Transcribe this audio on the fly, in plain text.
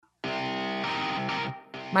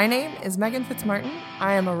My name is Megan Fitzmartin.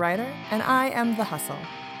 I am a writer, and I am The Hustle.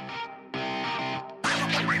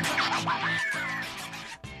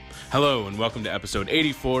 Hello, and welcome to episode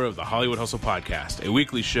 84 of the Hollywood Hustle Podcast, a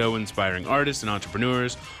weekly show inspiring artists and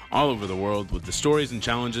entrepreneurs all over the world with the stories and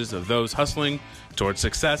challenges of those hustling towards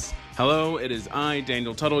success. Hello, it is I,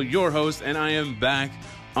 Daniel Tuttle, your host, and I am back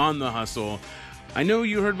on The Hustle. I know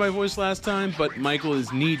you heard my voice last time, but Michael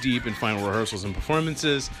is knee-deep in final rehearsals and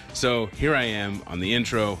performances, so here I am on the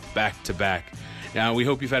intro, back to back. Now, we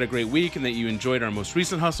hope you've had a great week and that you enjoyed our most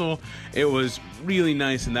recent hustle. It was really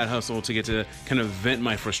nice in that hustle to get to kind of vent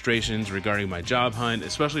my frustrations regarding my job hunt,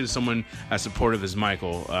 especially to someone as supportive as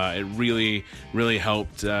Michael. It really, really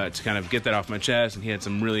helped to kind of get that off my chest, and he had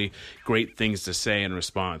some really great things to say in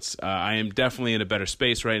response. I am definitely in a better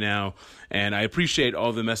space right now, and I appreciate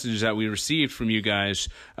all the messages that we received from you guys,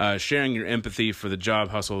 sharing your empathy for the job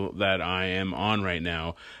hustle that I am on right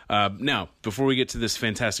now. Now, before we get to this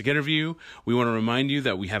fantastic interview, we want to remind you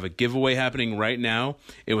that we have a giveaway happening right now.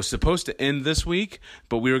 It was supposed to end this week,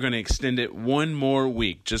 but we were going to extend it one more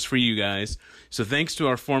week just for you guys. So thanks to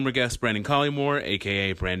our former guest, Brandon Collymore,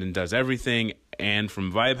 aka Brandon Does Everything, and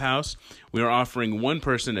from Vibe House, we are offering one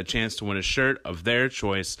person a chance to win a shirt of their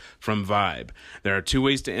choice from Vibe. There are two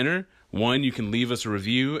ways to enter. One, you can leave us a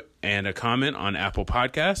review and a comment on Apple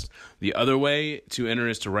Podcast. The other way to enter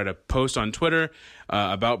is to write a post on Twitter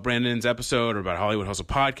about Brandon's episode or about Hollywood Hustle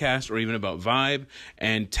Podcast or even about Vibe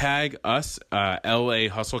and tag us, LA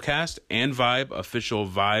Hustlecast and Vibe, official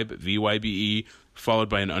Vibe, VYBE, followed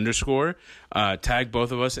by an underscore. Tag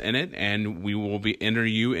both of us in it, and we will enter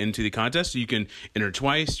you into the contest. So you can enter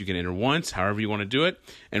twice, you can enter once, however you want to do it,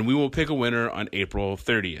 and we will pick a winner on April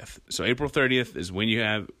 30th. So April 30th is when you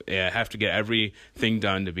have to get everything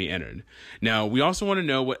done to be entered. Now, we also want to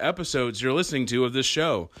know what episodes you're listening to of this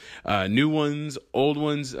show. New ones, old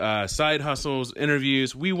ones, side hustles,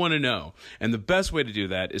 interviews, we want to know. And the best way to do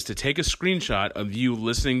that is to take a screenshot of you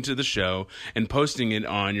listening to the show and posting it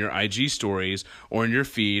on your IG stories or in your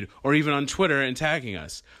feed or even on Twitter and tagging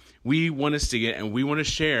us. We want to see it, and we want to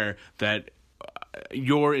share that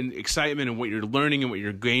your excitement and what you're learning and what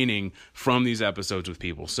you're gaining from these episodes with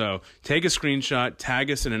people. So take a screenshot, tag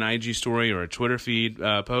us in an IG story or a Twitter feed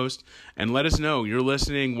post, and let us know you're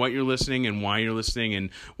listening, what you're listening, and why you're listening, and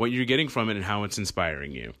what you're getting from it and how it's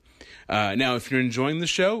inspiring you. Now, if you're enjoying the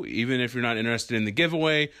show, even if you're not interested in the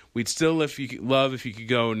giveaway, we'd still love if you could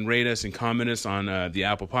go and rate us and comment us on the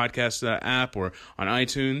Apple Podcast app or on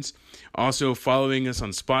iTunes. Also, following us on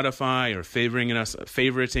Spotify or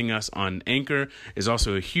favoriting us on Anchor is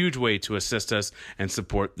also a huge way to assist us and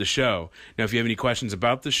support the show. Now, if you have any questions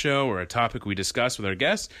about the show or a topic we discuss with our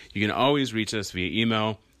guests, you can always reach us via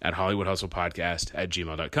email at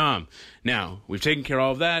hollywoodhustlepodcast@gmail.com. Now, we've taken care of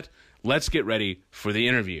all of that. Let's get ready for the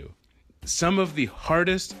interview. Some of the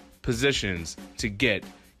hardest positions to get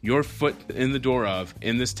your foot in the door of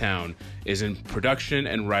in this town is in production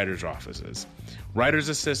and writers' offices. Writer's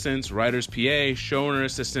assistants, writer's PA, showrunner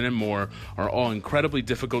assistant, and more are all incredibly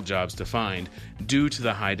difficult jobs to find due to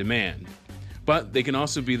the high demand. But they can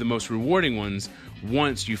also be the most rewarding ones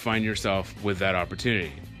once you find yourself with that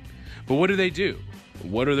opportunity. But what do they do?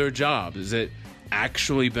 What are their jobs? Is it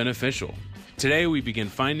actually beneficial? Today, we begin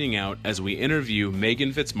finding out as we interview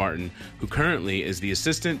Megan Fitzmartin, who currently is the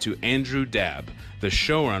assistant to Andrew Dabb, the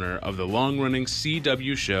showrunner of the long-running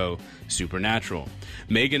CW show Supernatural.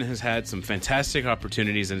 Megan has had some fantastic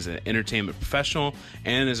opportunities as an entertainment professional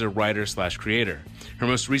and as a writer/creator. Her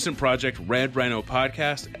most recent project, Red Rhino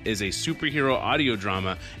Podcast, is a superhero audio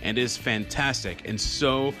drama and is fantastic and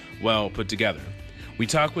so well put together. We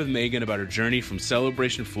talk with Megan about her journey from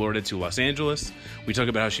Celebration, Florida to Los Angeles. We talk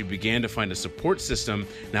about how she began to find a support system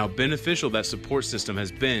and how beneficial that support system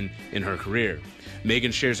has been in her career.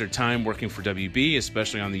 Megan shares her time working for WB,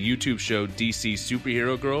 especially on the YouTube show DC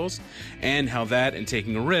Superhero Girls, and how that and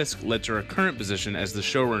taking a risk led to her current position as the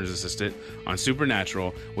showrunner's assistant on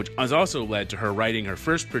Supernatural, which has also led to her writing her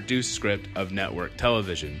first produced script of network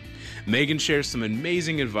television. Megan shares some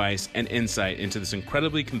amazing advice and insight into this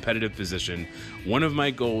incredibly competitive position. One of my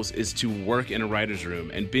goals is to work in a writer's room,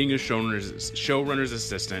 and being a showrunner's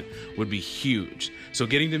assistant would be huge. So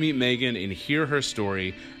getting to meet Megan and hear her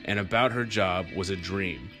story and about her job was a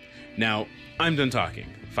dream. Now, I'm done talking,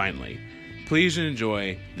 finally. Please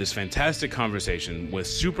enjoy this fantastic conversation with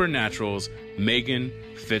Supernatural's Megan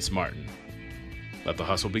Fitzmartin. Let the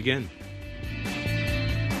hustle begin.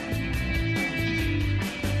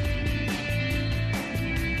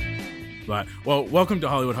 But, well, welcome to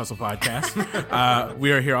Hollywood Hustle Podcast.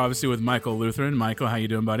 We are here, obviously, with Michael Lutheran. Michael, how you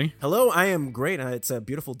doing, buddy? Hello, I am great. It's a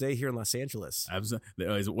beautiful day here in Los Angeles.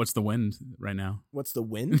 What's the wind right now? What's the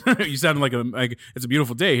wind? You sound like it's a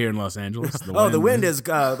beautiful day here in Los Angeles. The wind is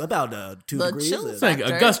about 2 degrees. It's like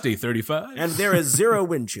a gusty 35. And there is zero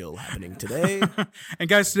wind chill happening today. And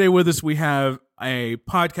guys, today with us we have a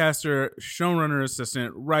podcaster, showrunner,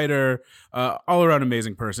 assistant, writer, all-around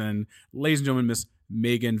amazing person, ladies and gentlemen, Miss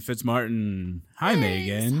Megan Fitzmartin. Hi,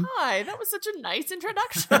 Megan. Hi, that was such a nice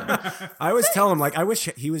introduction. I always tell him, I wish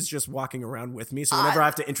he was just walking around with me, so whenever I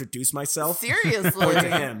have to introduce myself, seriously, point to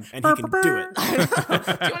him, and he can do it. Do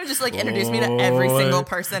you want to just introduce me to every single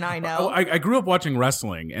person I know? I grew up watching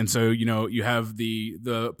wrestling, and so you have the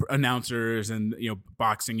announcers and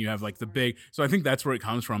boxing. You have the big. So I think that's where it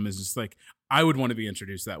comes from. Is just I would want to be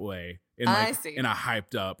introduced that way. I see. In a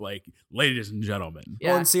hyped up, ladies and gentlemen. Yeah.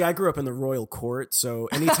 Well, and see, I grew up in the royal court, so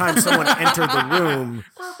anytime someone entered the room,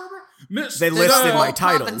 they listed my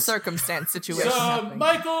titles. Pomp and circumstance situation.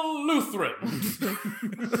 Michael Lutheran.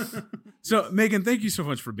 So, Megan, thank you so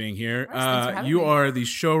much for being here. Thanks for having you me. are the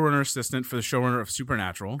showrunner assistant for the showrunner of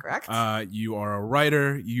Supernatural. Correct. You are a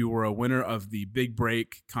writer. You were a winner of the Big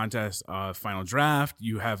Break contest final draft.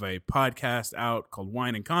 You have a podcast out called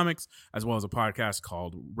Wine and Comics, as well as a podcast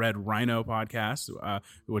called Red Rhino Podcast,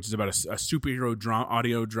 which is about a superhero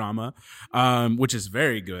audio drama, which is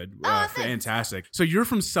very good. Fantastic. So you're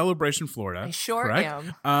from Celebration, Florida. I sure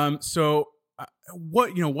correct? am.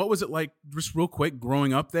 What was it like, just real quick,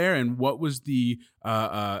 growing up there, and what was the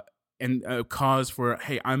cause for,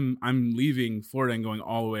 hey, I'm leaving Florida and going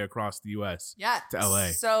all the way across the U.S. to LA?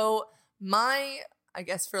 So my, I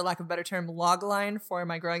guess for lack of a better term, log line for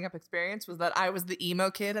my growing up experience was that I was the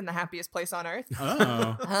emo kid in the happiest place on earth.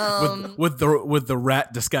 Oh, with the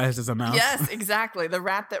rat disguised as a mouse. Yes, exactly. The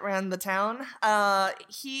rat that ran the town.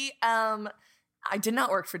 I did not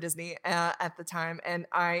work for Disney at the time, and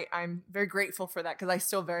I'm very grateful for that because I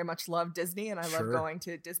still very much love Disney, and I love going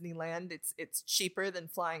to Disneyland. It's cheaper than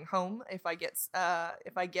flying home if I get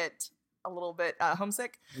a little bit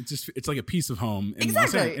homesick. It's like a piece of home.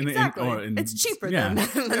 Exactly. It's cheaper than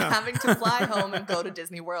having to fly home and go to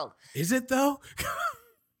Disney World. Is it though?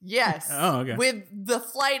 Yes. Oh, okay. With the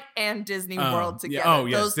flight and Disney World together. Yeah. Oh,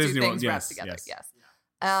 yes. Those Disney two World, things yes, wrapped together. yes.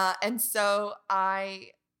 And so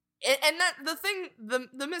and that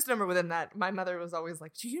the misnomer within that, my mother was always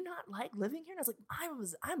like, "Do you not like living here?" And I was like,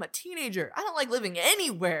 I'm a teenager. I don't like living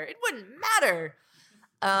anywhere. It wouldn't matter.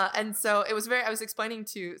 And so it was I was explaining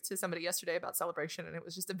to somebody yesterday about Celebration, and it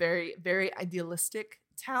was just a very, very idealistic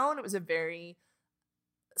town. It was a very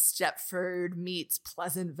Stepford meets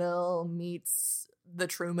Pleasantville meets The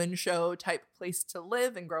Truman Show type place to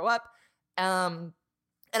live and grow up. And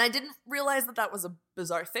I didn't realize that was a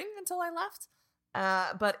bizarre thing until I left.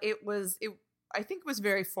 But I think it was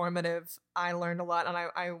very formative. I learned a lot, and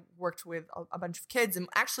I worked with a bunch of kids. And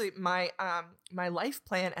actually, my life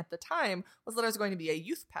plan at the time was that I was going to be a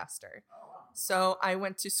youth pastor. So I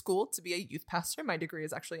went to school to be a youth pastor. My degree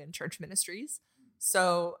is actually in church ministries.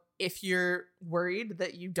 So if you're worried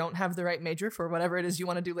that you don't have the right major for whatever it is you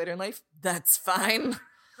want to do later in life, that's fine.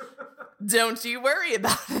 Don't you worry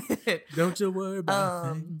about it. Don't you worry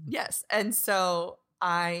about it. Yes. And so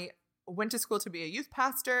I went to school to be a youth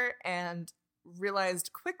pastor and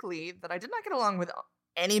realized quickly that I did not get along with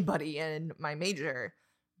anybody in my major,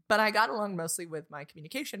 but I got along mostly with my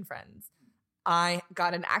communication friends. I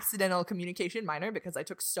got an accidental communication minor because I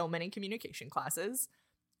took so many communication classes.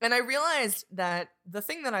 And I realized that the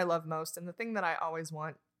thing that I love most and the thing that I always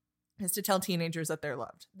want is to tell teenagers that they're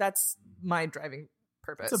loved. That's my driving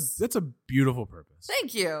purpose. That's a beautiful purpose.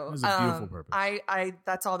 Thank you. That's a beautiful purpose. I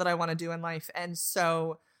that's all that I want to do in life. And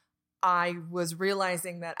so I was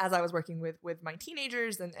realizing that as I was working with my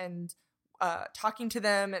teenagers and talking to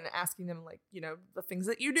them and asking them, the things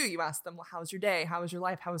that you do, you ask them, well, how was your day? How was your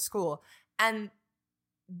life? How was school? And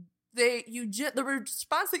the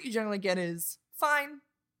response that you generally get is fine,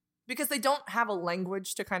 because they don't have a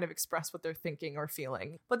language to kind of express what they're thinking or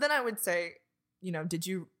feeling. But then I would say, did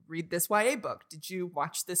you read this YA book? Did you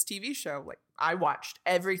watch this TV show? I watched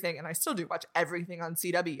everything, and I still do watch everything on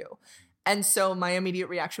CW. And so my immediate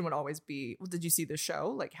reaction would always be, well, did you see the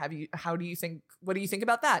show? What do you think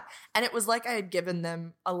about that? And it was like I had given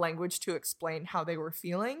them a language to explain how they were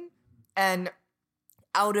feeling. And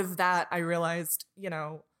out of that, I realized,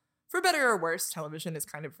 for better or worse, television is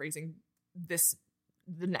kind of raising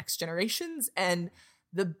the next generations. And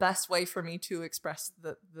the best way for me to express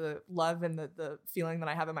the love and the feeling that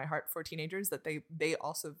I have in my heart for teenagers, that they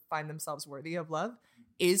also find themselves worthy of love,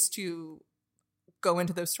 is to go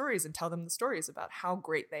into those stories and tell them the stories about how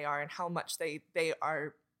great they are and how much they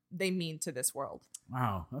are mean to this world.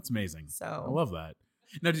 Wow, that's amazing. So I love that.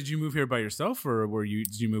 Now, did you move here by yourself, or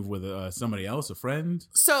did you move with somebody else, a friend?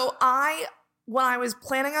 So when I was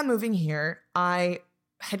planning on moving here, I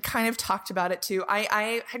had kind of talked about it too.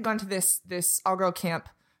 I had gone to this all-girl camp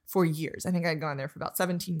for years. I think I'd gone there for about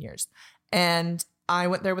 17 years. And I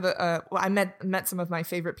went there with I met some of my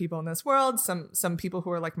favorite people in this world, some people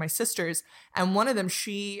who are like my sisters. And one of them,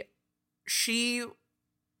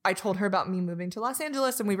 I told her about me moving to Los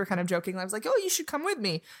Angeles, and we were kind of joking. I was like, oh, you should come with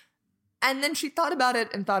me. And then she thought about it.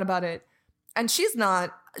 And she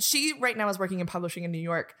right now is working in publishing in New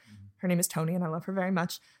York. Her name is Tony, and I love her very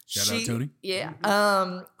much. Shout out, Tony. Yeah.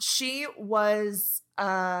 She was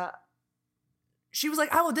like,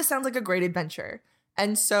 oh, this sounds like a great adventure.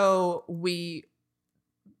 And so we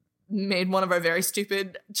made one of our very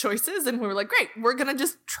stupid choices, and we were like, great, we're going to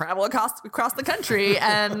just travel across the country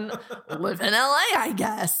and live in LA, I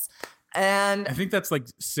guess. And I think that's like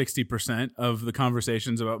 60% of the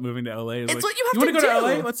conversations about moving to LA. It's like, what you have to do. You want to go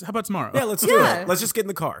to LA? How about tomorrow? Yeah, let's do it. Let's just get in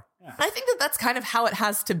the car. Yeah. I think that's kind of how it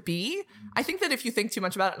has to be. I think that if you think too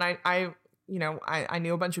much about it, and I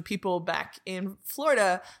knew a bunch of people back in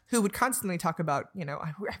Florida who would constantly talk about,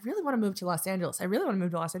 I really want to move to Los Angeles. I really want to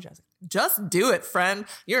move to Los Angeles. Just do it, friend.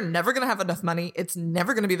 You're never going to have enough money. It's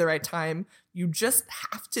never going to be the right time. You just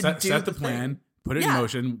have to set the plan. Put it in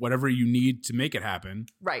motion, whatever you need to make it happen.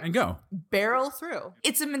 Right. And go. Barrel through.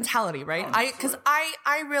 It's a mentality, right? Because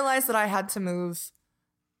I realized that I had to move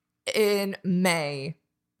in May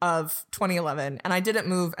of 2011, and I didn't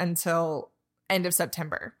move until end of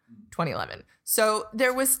September 2011. So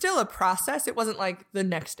there was still a process. It wasn't like the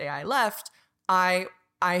next day I left. I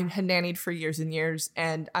had nannied for years and years,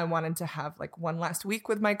 and I wanted to have like one last week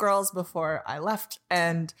with my girls before I left.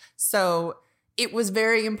 And so it was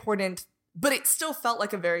very important. But it still felt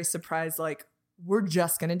like a very surprise, like, we're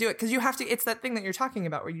just going to do it. Because you have to, it's that thing that you're talking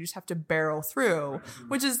about where you just have to barrel through,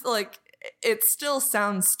 which is like, it still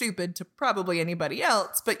sounds stupid to probably anybody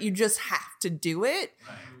else, but you just have to do it.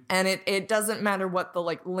 Right. And it doesn't matter what the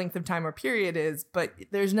like length of time or period is, but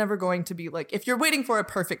there's never going to be like, if you're waiting for a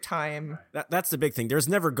perfect time. That's the big thing. There's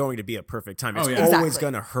never going to be a perfect time. It's always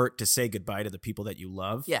going to hurt to say goodbye to the people that you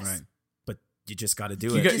love. Yes. Right. You just got to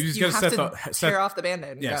do it. You just got to tear off the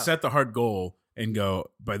Band-Aid. Yeah, set the hard goal and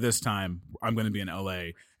go, by this time, I'm going to be in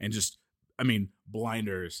LA. And just,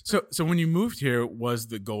 blinders. So when you moved here, was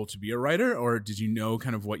the goal to be a writer, or did you know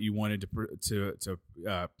kind of what you wanted to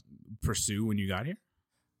pursue when you got here?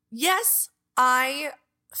 Yes, I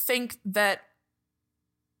think that.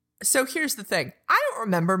 So here's the thing. I don't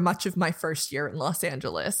remember much of my first year in Los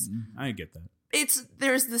Angeles. I get that.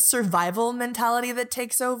 There's the survival mentality that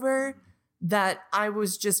takes over. That I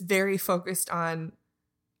was just very focused on.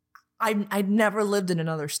 I'd never lived in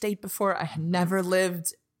another state before. I had never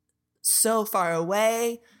lived so far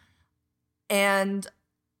away. And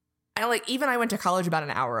I went to college about an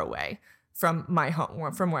hour away from my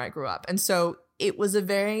home, from where I grew up. And so it was a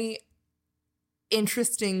very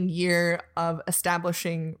interesting year of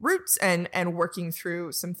establishing roots and working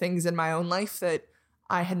through some things in my own life that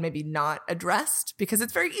I had maybe not addressed, because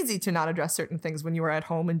it's very easy to not address certain things when you are at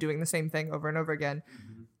home and doing the same thing over and over again.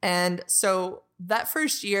 Mm-hmm. And so that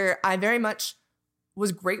first year, I very much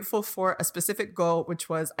was grateful for a specific goal, which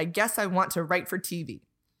was, I guess I want to write for TV.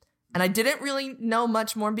 And I didn't really know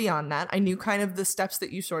much more beyond that. I knew kind of the steps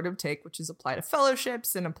that you sort of take, which is apply to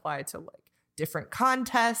fellowships and apply to like different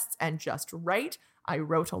contests and just write. I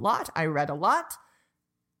wrote a lot. I read a lot.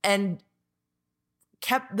 And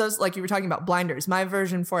kept those, like you were talking about, blinders. My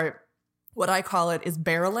version for it, what I call it, is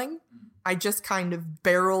barreling. I just kind of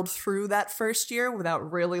barreled through that first year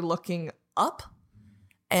without really looking up.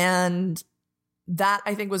 And that,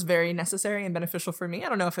 I think, was very necessary and beneficial for me. I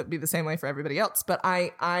don't know if it'd be the same way for everybody else, but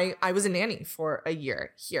I was a nanny for a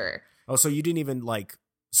year here. Oh, so you didn't even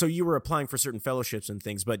so you were applying for certain fellowships and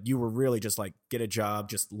things, but you were really just like, get a job,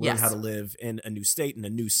 just learn how to live in a new state, in a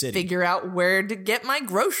new city. Figure out where to get my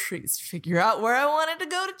groceries, figure out where I wanted to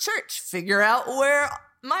go to church, figure out where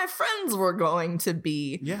my friends were going to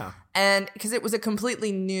be. Yeah. And because it was a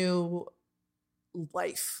completely new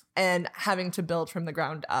life and having to build from the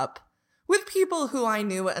ground up with people who I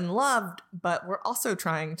knew and loved, but were also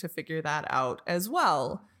trying to figure that out as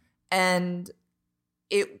well. And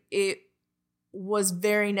it was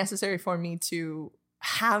very necessary for me to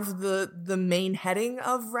have the main heading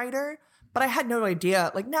of writer, but I had no idea.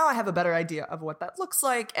 Like, now I have a better idea of what that looks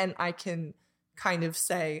like, and I can kind of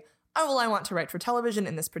say, oh, well, I want to write for television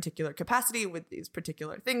in this particular capacity with these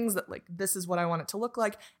particular things, that like, this is what I want it to look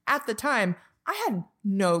like. At the time, I had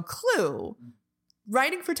no clue.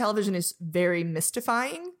 Writing for television is very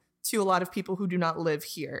mystifying to a lot of people who do not live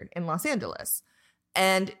here in Los Angeles.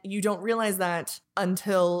 And you don't realize that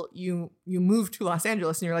until you move to Los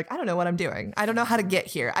Angeles and you're like, I don't know what I'm doing. I don't know how to get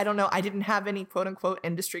here. I don't know. I didn't have any quote unquote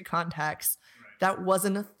industry contacts. That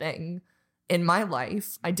wasn't a thing in my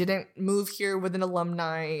life. I didn't move here with an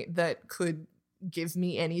alumni that could give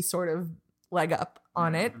me any sort of leg up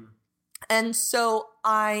on it. And so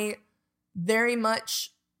I very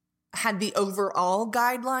much had the overall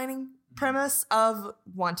guidelining premise of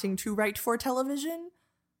wanting to write for television,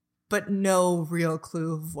 but no real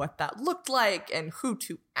clue of what that looked like and who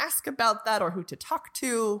to ask about that or who to talk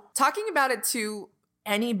to. Talking about it to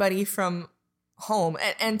anybody from home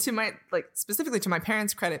and to my, like, specifically to my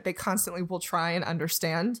parents' credit, they constantly will try and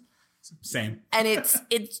understand. Same. And it's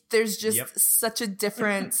there's just such a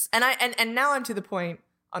difference. And now I'm to the point,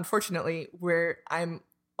 unfortunately, where I'm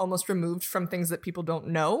almost removed from things that people don't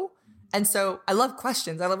know. And so I love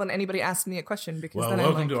questions. I love when anybody asks me a question because then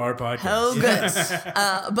welcome I'm like, to our podcast. Oh,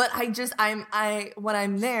 good. But when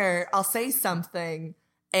I'm there, I'll say something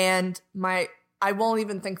and I won't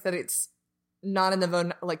even think that it's not in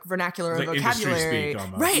the vernacular or vocabulary.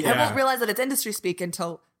 Right. Yeah. I won't realize that it's industry speak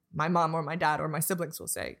until my mom or my dad or my siblings will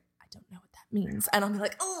say, I don't know what that means. And I'll be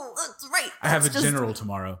like, oh, that's right. I have a general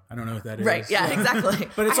tomorrow. I don't know what that is. Right. Yeah, exactly.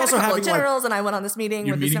 But it's also having generals and I went on this meeting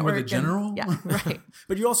with this network. With a general? Yeah. Right.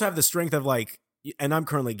 But you also have the strength of like, and I'm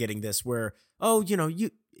currently getting this where,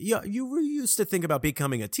 you used to think about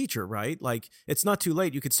becoming a teacher, right? Like it's not too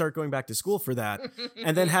late. You could start going back to school for that.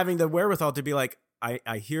 And then having the wherewithal to be like,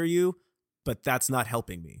 I hear you, but that's not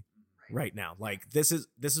helping me right now. Like this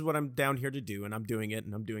is what I'm down here to do and I'm doing it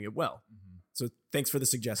and I'm doing it well. So thanks for the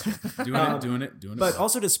suggestion. doing it. But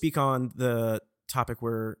also to speak on the topic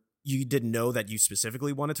where you didn't know that you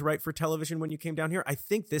specifically wanted to write for television when you came down here. I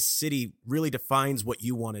think this city really defines what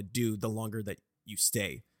you want to do the longer that you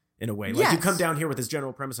stay in a way. Like you come down here with this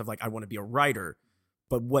general premise of like, I want to be a writer,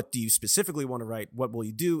 but what do you specifically want to write? What will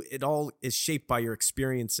you do? It all is shaped by your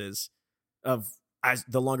experiences of as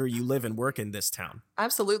the longer you live and work in this town.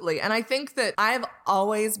 Absolutely. And I think that I've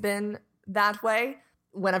always been that way.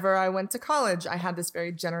 Whenever I went to college, I had this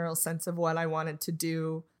very general sense of what I wanted to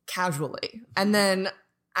do casually. And then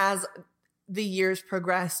as the years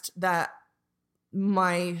progressed, that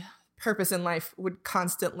my purpose in life would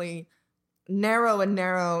constantly narrow and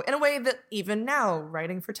narrow in a way that even now,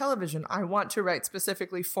 writing for television, I want to write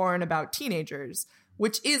specifically for and about teenagers,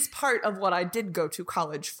 which is part of what I did go to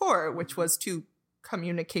college for, which was to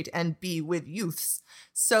communicate and be with youths.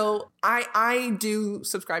 So I do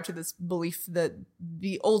subscribe to this belief that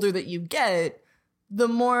the older that you get, the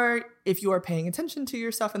more, if you are paying attention to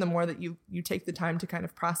yourself and the more that you take the time to kind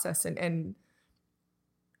of process and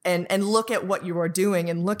look at what you are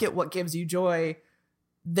doing and look at what gives you joy,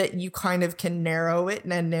 that you kind of can narrow it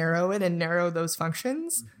and narrow those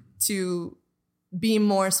functions to be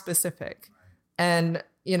more specific. And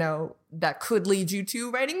that could lead you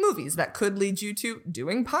to writing movies. That could lead you to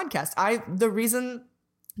doing podcasts. The reason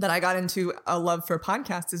that I got into a love for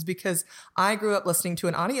podcasts is because I grew up listening to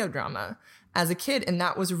an audio drama as a kid, and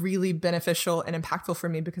that was really beneficial and impactful for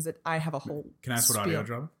me because I have a whole Can I ask what audio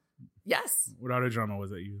drama? Yes. What audio drama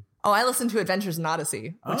was that you? Oh, I listened to Adventures in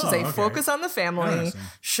Odyssey, which is a focus on the family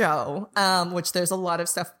show, which there's a lot of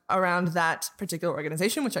stuff around that particular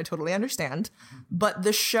organization, which I totally understand. But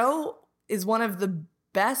the show is one of the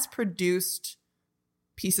best produced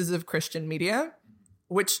pieces of Christian media,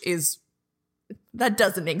 that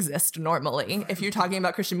doesn't exist normally. If you're talking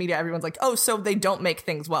about Christian media, everyone's like, oh, so they don't make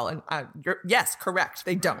things well. And yes, correct.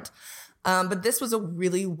 They don't. But this was a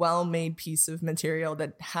really well-made piece of material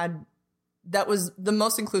that was the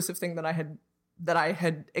most inclusive thing that I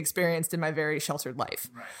had experienced in my very sheltered life.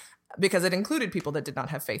 Right. Because it included people that did not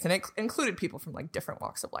have faith, and it included people from like different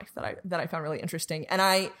walks of life that I found really interesting. And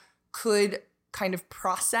I could kind of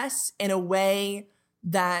process in a way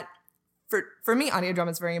that for me, audio drama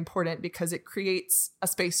is very important because it creates a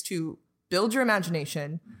space to build your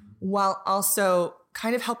imagination while also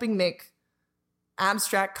kind of helping make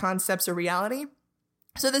abstract concepts a reality.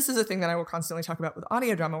 So this is a thing that I will constantly talk about with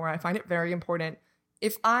audio drama, where I find it very important.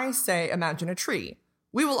 If I say, imagine a tree,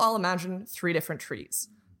 we will all imagine 3 different trees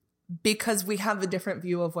because we have a different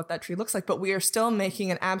view of what that tree looks like, but we are still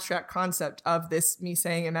making an abstract concept of this, me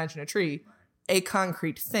saying, imagine a tree, a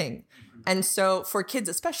concrete thing. And so for kids,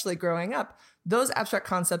 especially growing up, those abstract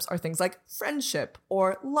concepts are things like friendship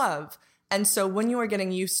or love. And so when you are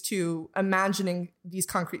getting used to imagining these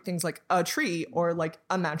concrete things like a tree or like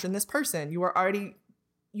imagine this person, you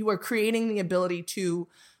are creating the ability to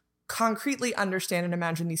concretely understand and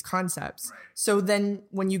imagine these concepts. Right. So then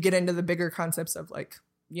when you get into the bigger concepts of like,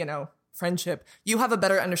 friendship, you have a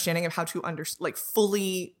better understanding of how to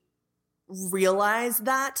fully realize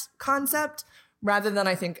that concept rather than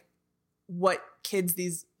I think what kids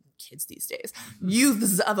these days,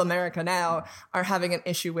 youths of America now are having an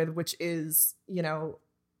issue with, which is, you know,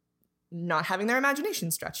 not having their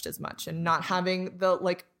imagination stretched as much and not having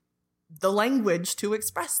the language to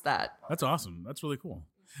express that. That's awesome. That's really cool.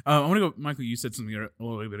 I want to go, Michael, you said something a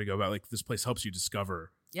little bit ago about like this place helps you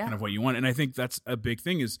discover kind of what you want. And I think that's a big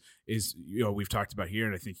thing is, you know, we've talked about here,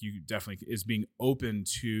 and I think you definitely is being open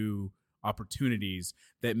to opportunities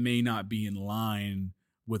that may not be in line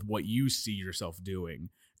with what you see yourself doing.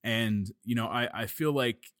 And, you know, I feel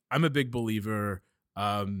like I'm a big believer,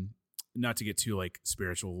 not to get too like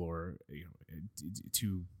spiritual or, you know,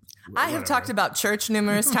 too. I have talked about church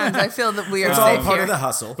numerous times. I feel that we are It's safe all part here. of the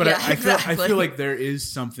hustle. But Yeah, I exactly. feel like there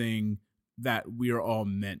is something that we are all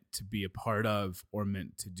meant to be a part of or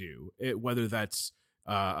meant to do. Whether that's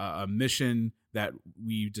a mission that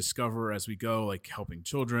we discover as we go, like helping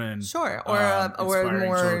children, Sure, or inspiring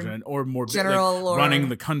more children, or more general like or running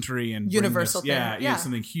the country and bring universal this, thing. Yeah.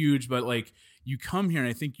 something huge. But like you come here, and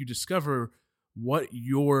I think you discover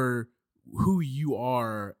who you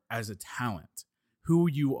are as a talent, who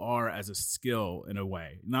you are as a skill in a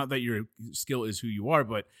way. Not that your skill is who you are,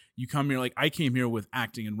 but you come here, like I came here with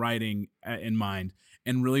acting and writing in mind,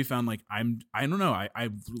 and really found like I don't know, I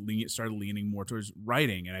started leaning more towards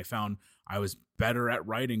writing, and I found I was better at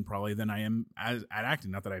writing probably than I am at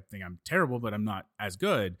acting. Not that I think I'm terrible, but I'm not as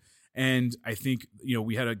good. And I think, you know,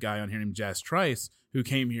 we had a guy on here named Jazz Trice who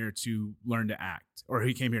came here to learn to act, or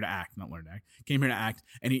he came here to act, not learn to act, came here to act.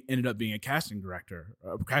 And he ended up being a casting director,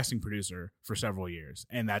 a casting producer for several years.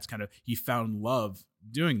 And that's kind of, he found love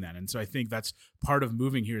doing that. And so I think that's part of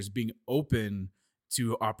moving here is being open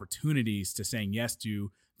to opportunities, to saying yes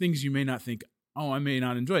to things you may not think, oh, I may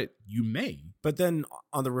not enjoy it. You may. But then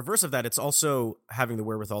on the reverse of that, it's also having the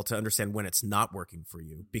wherewithal to understand when it's not working for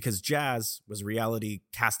you, because Jazz was a reality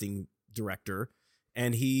casting director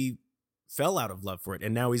and he fell out of love for it.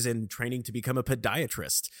 And now he's in training to become a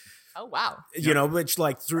podiatrist. Oh, wow. You know, which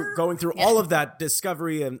like going through all of that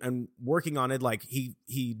discovery and working on it, like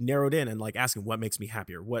he narrowed in and like asking what makes me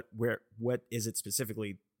happier? What is it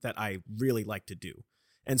specifically that I really like to do?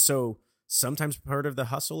 And so sometimes part of the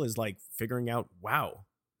hustle is like figuring out, wow,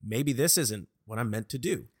 maybe this isn't what I'm meant to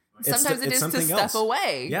do. Sometimes it is to step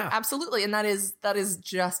away. Yeah. Absolutely. And that is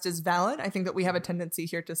just as valid. I think that we have a tendency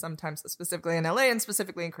here to sometimes, specifically in LA and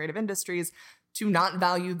specifically in creative industries, to not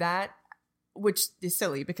value that, which is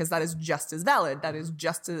silly because that is just as valid. That is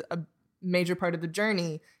just a major part of the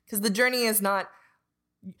journey, because the journey is not,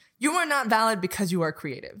 you are not valid because you are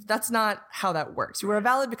creative. That's not how that works. You are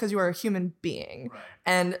valid because you are a human being. Right.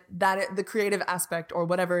 And that the creative aspect or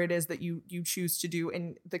whatever it is that you choose to do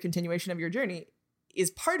in the continuation of your journey is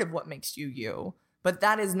part of what makes you you, but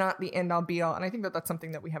that is not the end all be all. And I think that that's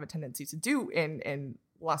something that we have a tendency to do in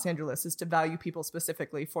Los Angeles, is to value people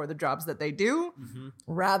specifically for the jobs that they do,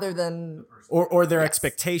 rather than or their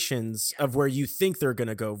expectations of where you think they're going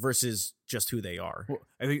to go versus just who they are. Well,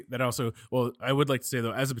 I think that also, well, I would like to say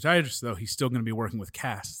though, as a podiatrist though, he's still going to be working with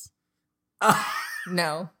casts.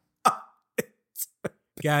 No.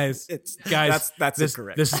 Guys, that's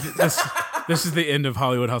incorrect. This is the end of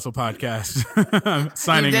Hollywood Hustle podcast. I'm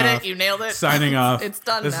signing You did off. it. You nailed it. Signing off. It's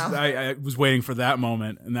done now. I was waiting for that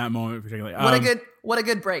moment, and that moment particularly. What a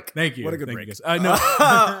good break. Thank you. What a good Thank break. You guys. No.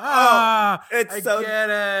 It's I so get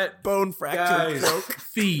it. bone fracture Guys, joke.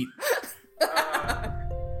 feet.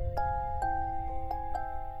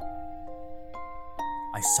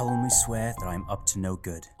 I solemnly swear that I'm up to no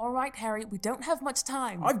good. All right, Harry, we don't have much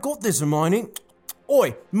time. I've got this, Hermione.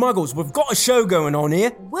 Oi, Muggles, we've got a show going on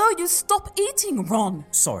here. Will you stop eating, Ron?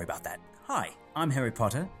 Sorry about that. Hi, I'm Harry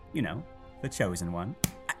Potter. You know, the chosen one.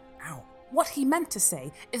 Ow. What he meant to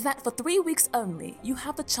say is that for 3 weeks only, you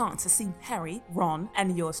have the chance to see Harry, Ron,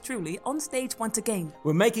 and yours truly on stage once again.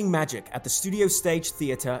 We're making magic at the Studio Stage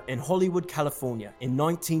Theatre in Hollywood, California, in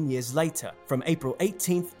 19 years later, from April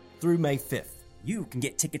 18th through May 5th. You can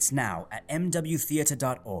get tickets now at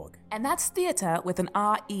mwtheatre.org. And that's theatre with an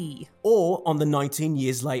R-E. Or on the 19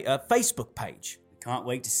 Years Later Facebook page. Can't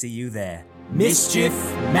wait to see you there. Mischief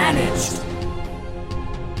managed.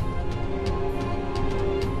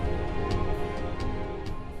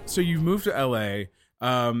 So you moved to LA.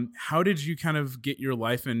 How did you kind of get your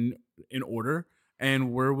life in order?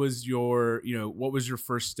 And where was your, what was your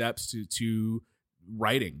first steps to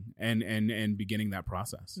writing and beginning that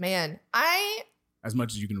process? Man, as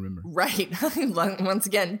much as you can remember. Right. Once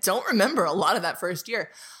again, don't remember a lot of that first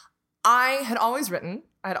year. I had always written.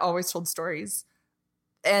 I had always told stories.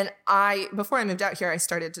 And before I moved out here, I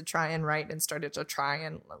started to try and write and started to try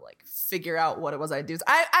and like figure out what it was I do.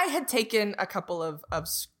 I had taken a couple of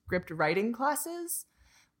script writing classes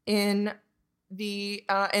in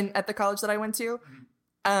at the college that I went to,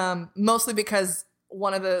 mostly because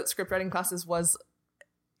one of the script writing classes was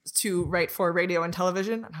to write for radio and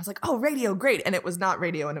television. And I was like, oh, radio, great. And it was not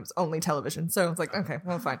radio and it was only television. So I was like, okay,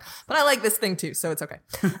 well, fine. But I like this thing too, so it's okay.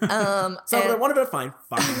 So one of it, fine.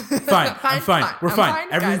 Fine. I'm fine. We're fine.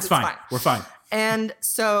 Everything's fine. We're fine. And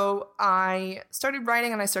so I started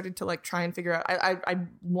writing and I started to like try and figure out, I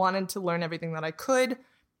wanted to learn everything that I could.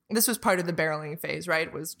 This was part of the barreling phase, right?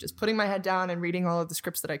 It was just putting my head down and reading all of the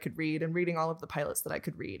scripts that I could read and reading all of the pilots that I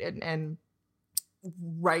could read and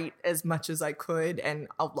write as much as I could, and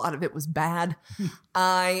a lot of it was bad.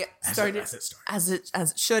 I started as it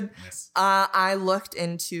should. Yes. I looked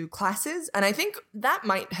into classes, and I think that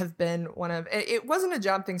might have been one of it. Wasn't a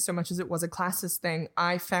job thing so much as it was a classes thing.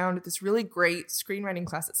 I found this really great screenwriting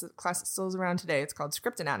class. It's a class that still is around today. It's called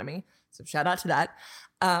Script Anatomy. So shout out to that.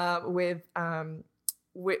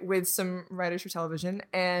 With some writers for television,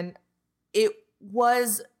 and it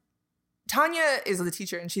was. Tanya is the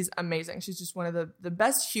teacher and she's amazing. She's just one of the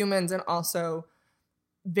best humans and also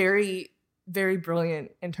very, very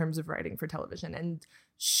brilliant in terms of writing for television. And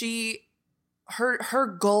her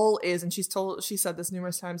goal is, and she said this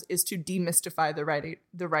numerous times, is to demystify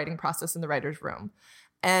the writing process in the writer's room.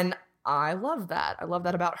 And I love that. I love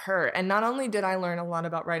that about her. And not only did I learn a lot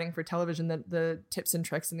about writing for television, the tips and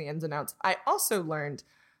tricks and the ins and outs, I also learned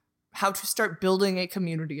how to start building a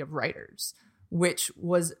community of writers, which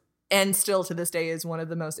was and still to this day is one of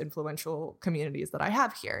the most influential communities that I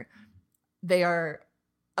have here. They are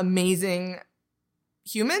amazing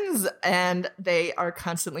humans and they are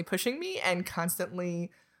constantly pushing me and constantly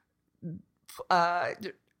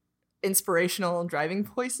inspirational driving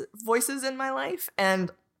voices in my life. And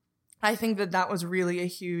I think that was really a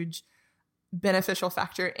huge beneficial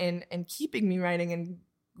factor in keeping me writing and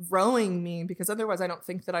growing me, because otherwise I don't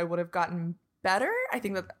think that I would have gotten better. I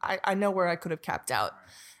think that I know where I could have capped out.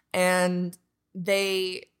 And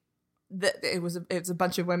it was a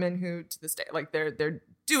bunch of women who to this day, like they're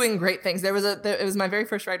doing great things. It was my very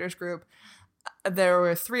first writers group. There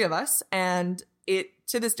were 3 of us, and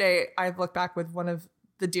to this day, I've looked back with one of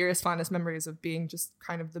the dearest, fondest memories of being just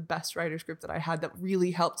kind of the best writers group that I had, that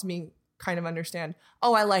really helped me kind of understand,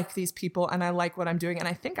 oh, I like these people and I like what I'm doing and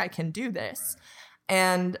I think I can do this. Right.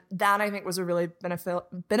 And that I think was a really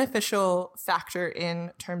beneficial factor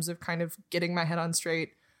in terms of kind of getting my head on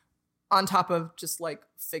straight, on top of just like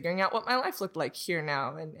figuring out what my life looked like here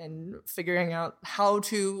now and figuring out how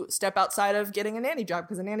to step outside of getting a nanny job,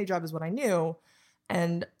 because a nanny job is what I knew.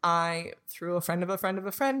 And I, through a friend of a friend of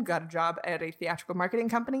a friend, got a job at a theatrical marketing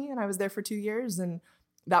company, and I was there for 2 years. And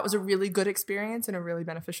that was a really good experience and a really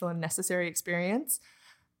beneficial and necessary experience.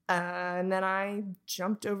 And then I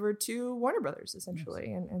jumped over to Warner Brothers,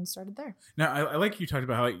 essentially, and started there. Now, I like you talked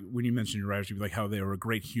about how, when you mentioned your writers, like how they were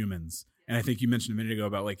great humans. And I think you mentioned a minute ago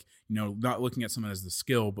about, like, you know, not looking at someone as the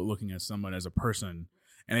skill, but looking at someone as a person.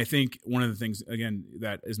 And I think one of the things, again,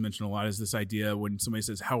 that is mentioned a lot is this idea when somebody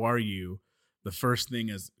says, how are you? The first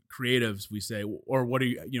thing as creatives we say, or what are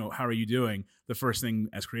you, how are you doing? The first thing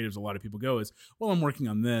as creatives, a lot of people go is, well, I'm working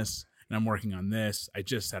on this and I'm working on this. I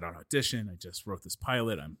just had an audition. I just wrote this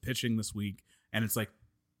pilot. I'm pitching this week. And it's like,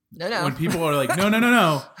 no. When people are like,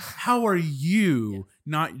 no. How are you,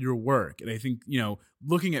 not your work? And I think,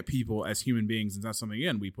 looking at people as human beings, and that's something,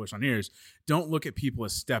 again, we push on here, is don't look at people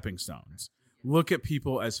as stepping stones. Look at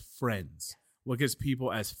people as friends. Look at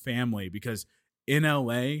people as family, because in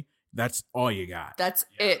LA, that's all you got. That's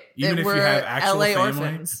it. Even if you have actual LA family,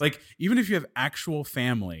 orphans. like even if you have actual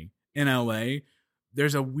family in LA,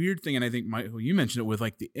 there's a weird thing, and I think Michael, you mentioned it with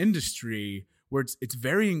like the industry, where it's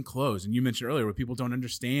very enclosed. And you mentioned earlier where people don't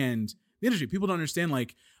understand the industry. People don't understand,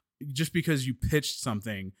 like, just because you pitched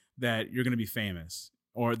something that you're going to be famous,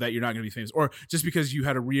 or that you're not going to be famous, or just because you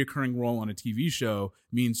had a reoccurring role on a TV show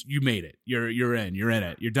means you made it. You're in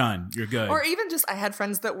it. You're done. You're good. Or even just, I had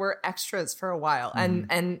friends that were extras for a while,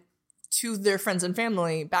 and to their friends and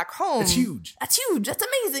family back home, That's huge. That's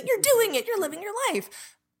amazing. You're doing it. You're living your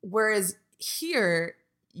life. Whereas here,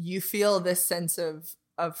 you feel this sense of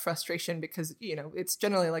frustration because, it's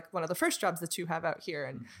generally like one of the first jobs that you have out here.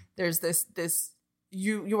 And there's this,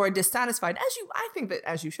 you are dissatisfied I think that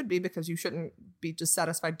as you should be, because you shouldn't be just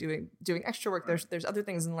satisfied doing extra work. There's other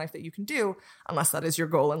things in life that you can do, unless that is your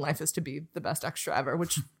goal in life, is to be the best extra ever,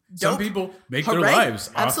 which some people make their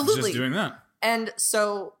lives off just doing that. And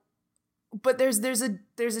so, but there's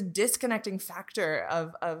a disconnecting factor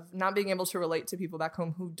of not being able to relate to people back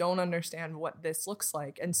home who don't understand what this looks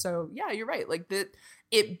like. And so, yeah, you're right. Like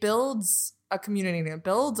it builds a community, and it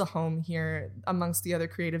builds a home here amongst the other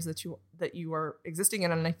creatives that you are existing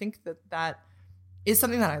in. And I think that is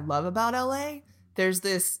something that I love about LA. There's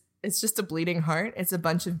this it's just a bleeding heart. It's a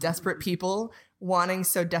bunch of desperate people wanting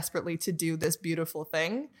so desperately to do this beautiful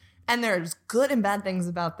thing. And there's good and bad things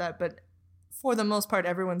about that, but for the most part,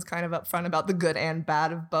 everyone's kind of upfront about the good and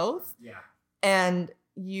bad of both. Yeah. And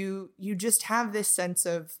you just have this sense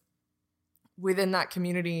of within that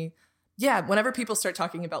community. Yeah, whenever people start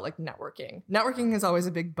talking about like networking is always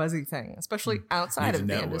a big buzzy thing, especially outside of the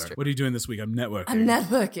network. industry. What are you doing this week? I'm networking. I'm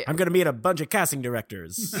networking. I'm going to meet a bunch of casting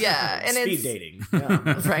directors. Yeah, and Speed it's dating.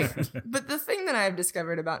 Yeah. right. But the thing that I've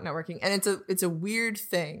discovered about networking, and it's a weird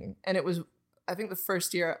thing, and it was, I think the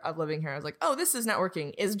first year of living here, I was like, oh, this is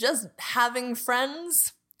networking. It's just having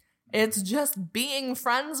friends. It's just being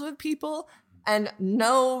friends with people and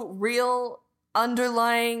no real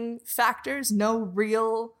underlying factors, no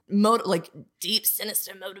real like deep,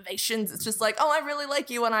 sinister motivations. It's just like, oh, I really like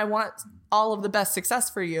you and I want all of the best success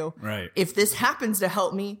for you. Right. If this happens to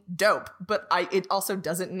help me, dope. But it also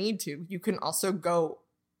doesn't need to. You can also go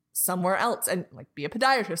somewhere else and like be a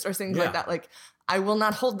podiatrist or things like that. Like, I will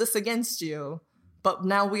not hold this against you, but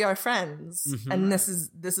now we are friends. Mm-hmm. And this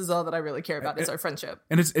is all that I really care about is our friendship.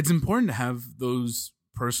 And it's important to have those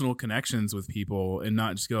personal connections with people and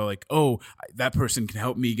not just go like, oh, that person can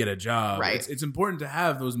help me get a job. Right. It's important to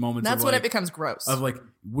have those moments. That's of when like, it becomes gross. of like,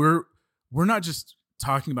 we're not just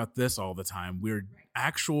talking about this all the time. We're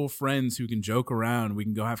actual friends who can joke around. We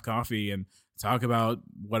can go have coffee and talk about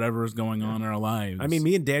whatever is going on in our lives. I mean,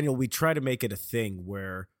 me and Daniel, we try to make it a thing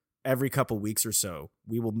where every couple weeks or so,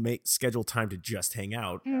 we will schedule time to just hang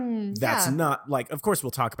out. That's not like, of course,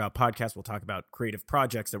 we'll talk about podcasts. We'll talk about creative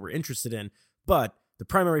projects that we're interested in, but the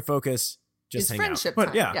primary focus just It's hang friendship out.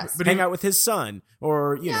 time, But yeah, yes. but hang out with his son,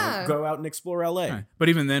 or you know, go out and explore LA. Right. But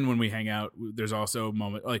even then, when we hang out, there's also a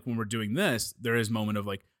moment like when we're doing this, there is a moment of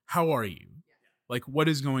like, how are you? Like, what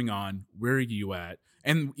is going on? Where are you at?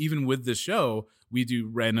 And even with the show, we do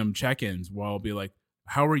random check-ins where I'll be like,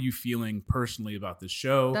 how are you feeling personally about this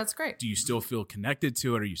show? That's great. Do you still feel connected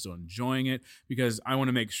to it? Are you still enjoying it? Because I want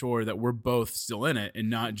to make sure that we're both still in it and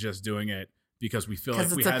not just doing it because we feel like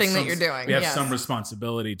Because we it's a have thing that some, you're doing, we have yes. some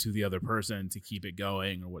responsibility to the other person to keep it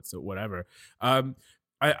going or whatever.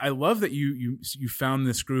 I love that you found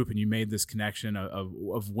this group and you made this connection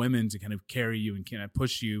of women to kind of carry you and kind of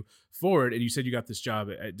push you forward. And you said you got this job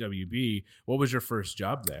at WB. What was your first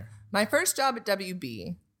job there? My first job at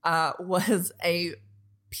WB was a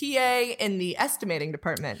PA in the estimating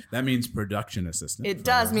department. That means production assistant. It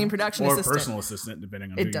does mean production or assistant. personal assistant,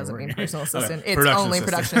 depending on who It you're doesn't mean working. personal assistant. Okay, It's only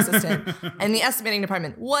production assistant. And the estimating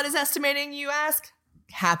department. What is estimating, you ask?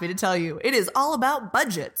 Happy to tell you. It is all about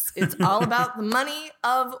budgets. It's all about the money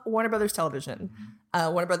of Warner Brothers Television.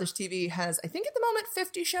 Warner Brothers TV has, I think at the moment,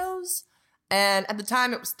 50 shows. And at the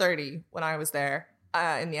time, it was 30 when I was there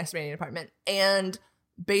in the estimating department. And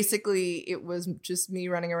basically, it was just me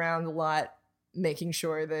running around a lot, making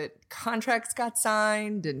sure that contracts got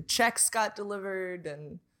signed and checks got delivered,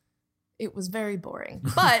 and it was very boring.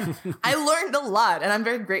 But I learned a lot, and I'm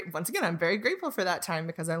very grateful. Once again, I'm very grateful for that time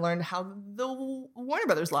because I learned how the Warner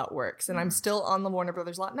Brothers lot works, and I'm still on the Warner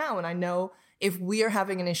Brothers lot now, and I know if we are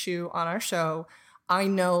having an issue on our show, I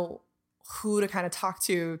know who to kind of talk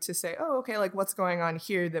to say, oh, okay, like what's going on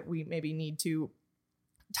here that we maybe need to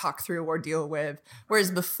talk through or deal with. Whereas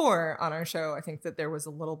before on our show, I think that there was a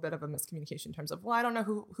little bit of a miscommunication in terms of, well, I don't know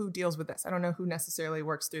who deals with this. I don't know who necessarily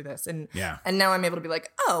works through this. And now I'm able to be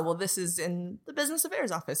like, oh, well, this is in the business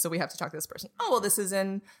affairs office, so we have to talk to this person. Oh, well, this is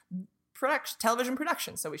in television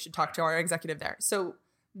production, so we should talk to our executive there. So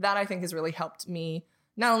that I think has really helped me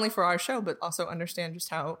not only for our show, but also understand just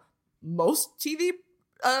how most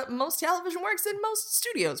television works and most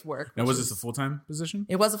studios work. Now, was this a full-time position?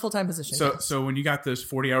 It was a full-time position. So, yes. so when you got those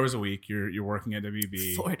 40 hours a week, you're working at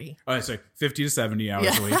WB. 40. Oh, sorry, 50 to 70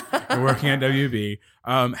 hours a week. You're working at WB.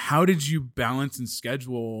 How did you balance and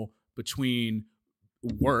schedule between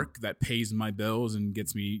work that pays my bills and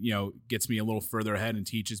gets me a little further ahead and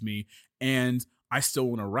teaches me, and I still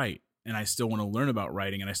want to write? And I still want to learn about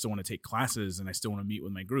writing, and I still want to take classes, and I still want to meet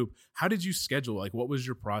with my group. How did you schedule? Like, what was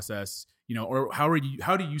your process? Or how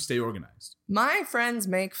do you stay organized? My friends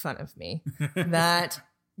make fun of me that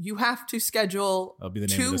you have to schedule That'll be the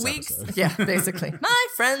name 2 of this weeks. episode. Yeah, basically. My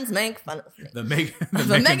friends make fun of me. The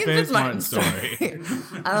Megan Fitzmartin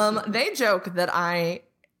story. They joke that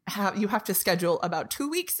you have to schedule about 2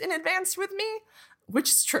 weeks in advance with me, which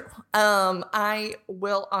is true. I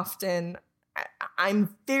will often.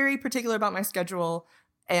 I'm very particular about my schedule,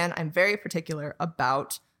 and I'm very particular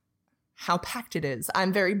about how packed it is.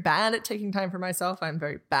 I'm very bad at taking time for myself. I'm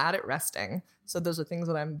very bad at resting. So those are things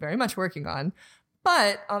that I'm very much working on.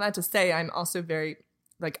 But all that to say, I'm also very,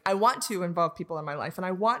 I want to involve people in my life, and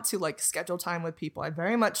I want to, schedule time with people. I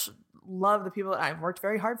very much love the people. I've worked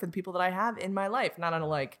very hard for the people that I have in my life. Not on a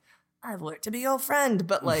like, I've worked to be your friend,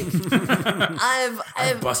 but like,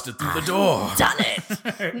 I've busted through the door. Done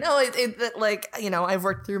it. No, like, you know, I've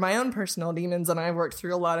worked through my own personal demons, and I've worked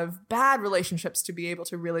through a lot of bad relationships to be able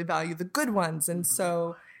to really value the good ones. And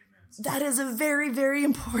so that is a very, very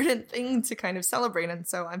important thing to kind of celebrate. And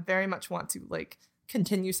so I very much want to like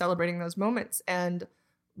continue celebrating those moments. And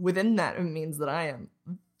within that, it means that I am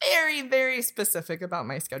very, very specific about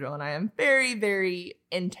my schedule, and I am very, very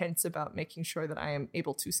intense about making sure that I am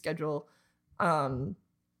able to schedule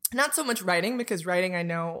not so much writing, because writing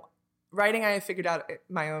I have figured out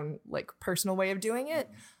my own like personal way of doing it.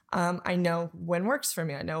 I know when works for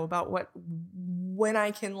me. I know about when I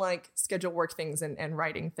can like schedule work things and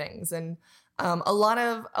writing things. And a lot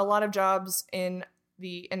of jobs in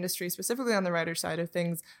the industry, specifically on the writer side of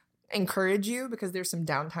things, encourage you, because there's some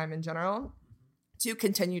downtime in general, to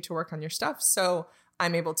continue to work on your stuff. So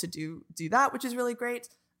I'm able to do that, which is really great.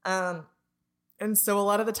 And so a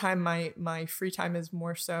lot of the time my free time is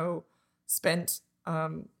more so spent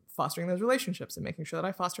fostering those relationships and making sure that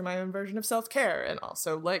I foster my own version of self-care. And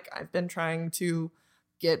also like I've been trying to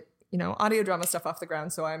get, you know, audio drama stuff off the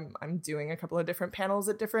ground. So I'm doing a couple of different panels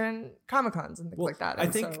at different Comic-Cons and things like that. And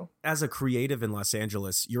I think as a creative in Los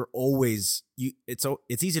Angeles, you're always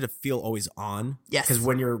it's easy to feel always on. Yes. Because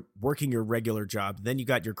when you're working your regular job, then you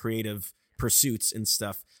got your creative pursuits and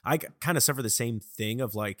stuff. I kind of suffer the same thing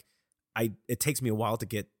of like it takes me a while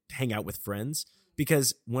to hang out with friends,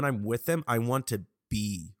 because when I'm with them, I want to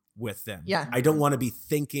be with them. Yeah. I don't want to be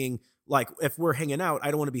thinking, like, if we're hanging out,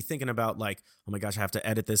 I don't want to be thinking about like, oh my gosh, I have to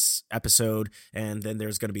edit this episode, and then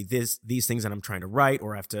there's going to be these things that I'm trying to write,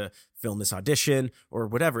 or I have to film this audition or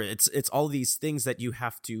whatever. It's all these things that you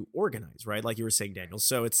have to organize, right? Like you were saying, Daniel.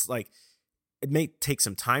 So it's like, it may take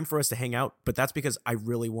some time for us to hang out, but that's because I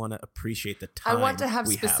really want to appreciate the time. I want to have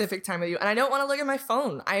specific time with you, and I don't want to look at my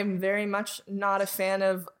phone. I am very much not a fan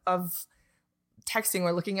of texting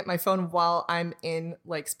or looking at my phone while I'm in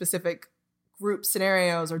like specific group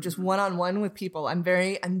scenarios or just one-on-one with people. I'm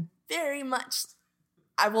very much,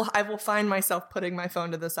 I will find myself putting my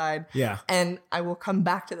phone to the side. Yeah. And I will come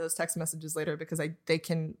back to those text messages later, because they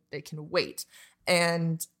can wait.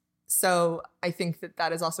 And so I think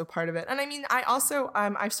that is also part of it. And I mean, I also,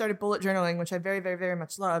 I've started bullet journaling, which I very, very, very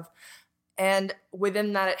much love. And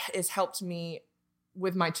within that, it has helped me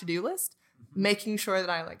with my to-do list, making sure that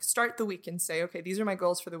I like start the week and say, okay, these are my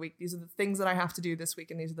goals for the week. These are the things that I have to do this week.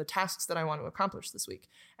 And these are the tasks that I want to accomplish this week.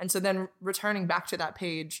 And so then returning back to that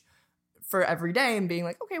page for every day and being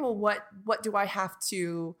like, okay, well, what do I have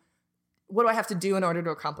to do in order to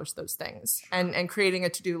accomplish those things? And creating a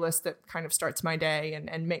to-do list that kind of starts my day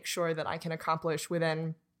and make sure that I can accomplish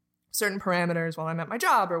within certain parameters while I'm at my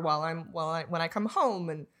job, or when I come home.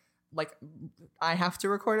 And like, I have to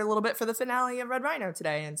record a little bit for the finale of Red Rhino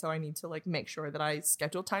today. And so I need to like make sure that I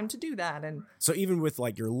schedule time to do that. And so even with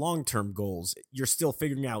like your long-term goals, you're still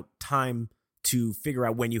figuring out time to figure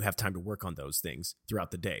out when you have time to work on those things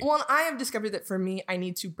throughout the day. Well, I have discovered that for me, I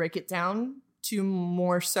need to break it down to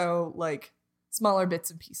more so like smaller bits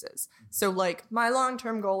and pieces. So like my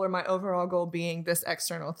long-term goal or my overall goal being this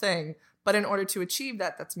external thing. But in order to achieve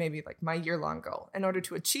that, that's maybe like my year-long goal. In order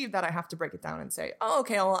to achieve that, I have to break it down and say, oh,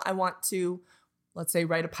 okay, well, I want to, let's say,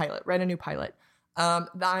 write a new pilot.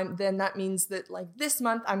 Then that means that like this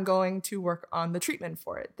month, I'm going to work on the treatment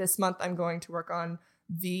for it. This month, I'm going to work on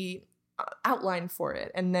the outline for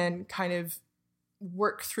it, and then kind of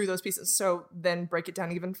work through those pieces. So then break it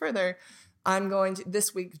down even further. I'm going to,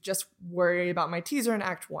 this week, just worry about my teaser in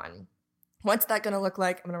Act 1. What's that going to look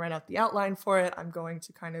like? I'm going to write out the outline for it. I'm going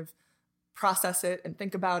to kind of process it and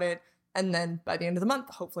think about it. And then by the end of the month,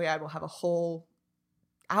 hopefully I will have a whole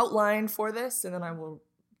outline for this. And then I will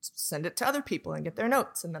send it to other people and get their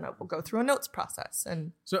notes. And then I will go through a notes process.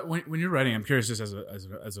 And so when you're writing, I'm curious, just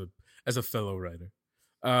as a fellow writer.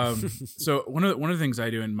 So one of the things I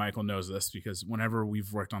do, and Michael knows this, because whenever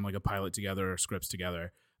we've worked on like a pilot together or scripts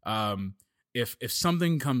together, if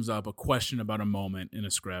something comes up, a question about a moment in a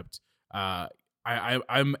script, I'm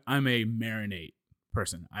a marinate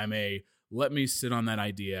person. Let me sit on that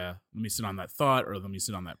idea, let me sit on that thought, or let me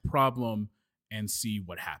sit on that problem and see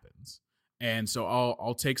what happens. And so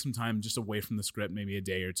I'll take some time just away from the script, maybe a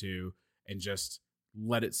day or two, and just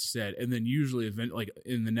let it sit. And then usually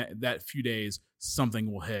in that few days, something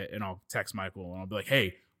will hit, and I'll text Michael and I'll be like,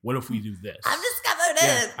 hey, what if we do this? I've discovered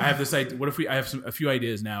it. I have this idea. What if I have a few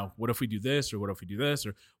ideas now. What if we do this, or what if we do this,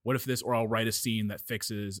 or what if this, or I'll write a scene that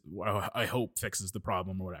fixes, I hope fixes the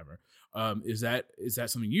problem or whatever. Is that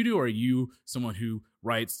something you do, or are you someone who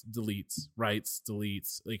writes, deletes?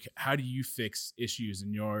 Like, how do you fix issues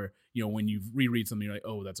in your, when you reread something, you're like,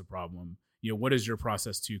 oh, that's a problem. What is your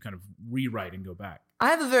process to kind of rewrite and go back? I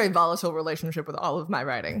have a very volatile relationship with all of my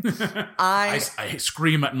writing. I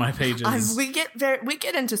scream at my pages. We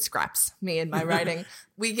get into scraps, me and my writing.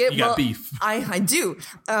 You got beef. I do.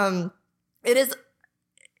 It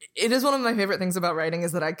is one of my favorite things about writing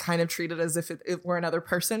is that I kind of treat it as if it were another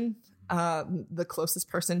person, the closest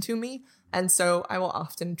person to me. And so I will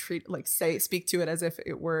often speak to it as if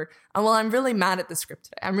it were, I'm really mad at the script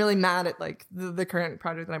today. I'm really mad at the current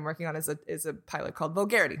project that I'm working on is a pilot called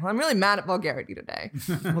Vulgarity. Well, I'm really mad at Vulgarity today.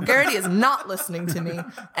 Vulgarity is not listening to me.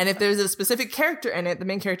 And if there's a specific character in it, the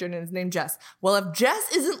main character in it is named Jess. Well, if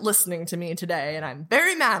Jess isn't listening to me today and I'm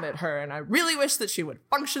very mad at her and I really wish that she would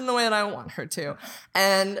function the way that I want her to.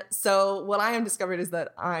 And so what I have discovered is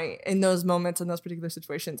that in those moments, in those particular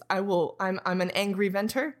situations, I'm an angry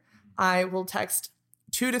venter. I will text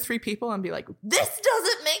 2 to 3 people and be like, this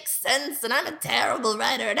doesn't make sense and I'm a terrible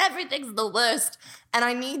writer and everything's the worst. And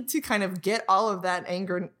I need to kind of get all of that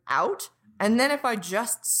anger out. And then if I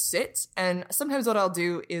just sit, and sometimes what I'll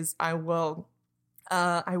do is I will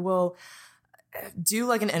do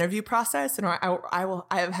like an interview process, and I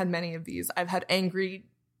have had many of these. I've had angry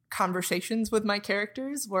conversations with my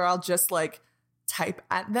characters where I'll just type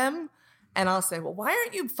at them. And I'll say, well, why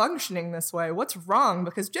aren't you functioning this way? What's wrong?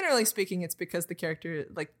 Because generally speaking, it's because the character,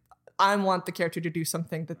 I want the character to do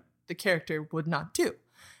something that the character would not do.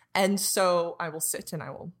 And so I will sit and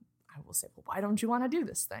I will say, well, why don't you want to do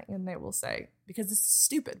this thing? And they will say, because this is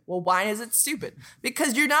stupid. Well, why is it stupid?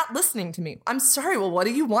 Because you're not listening to me. I'm sorry. Well, what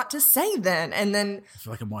do you want to say then? And then I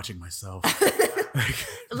feel like I'm watching myself.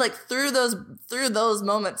 through those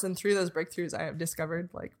moments and through those breakthroughs, I have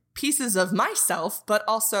discovered pieces of myself, but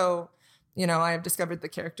also, I have discovered the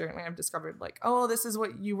character, and I have discovered this is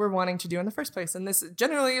what you were wanting to do in the first place. And this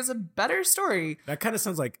generally is a better story. That kind of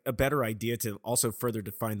sounds like a better idea to also further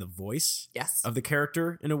define the voice of the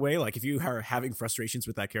character in a way. Like if you are having frustrations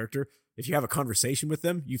with that character, if you have a conversation with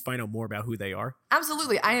them, you find out more about who they are.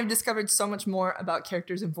 Absolutely. I have discovered so much more about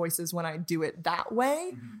characters and voices when I do it that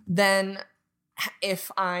way than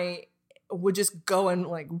if I would just go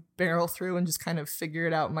and barrel through and just kind of figure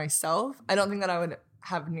it out myself. I don't think that I would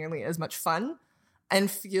have nearly as much fun and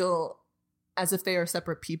feel as if they are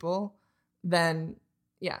separate people than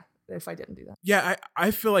if I didn't do that. Yeah, I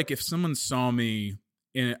feel like if someone saw me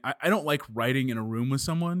I don't like writing in a room with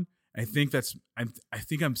someone. I think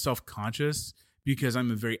I'm self-conscious because I'm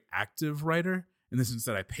a very active writer in the sense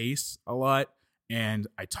that I pace a lot and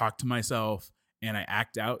I talk to myself and I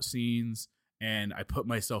act out scenes and I put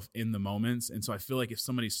myself in the moments. And so I feel like if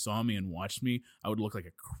somebody saw me and watched me, I would look like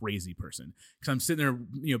a crazy person. Because I'm sitting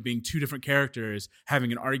there, being 2 different characters,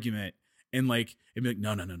 having an argument, and it'd be like,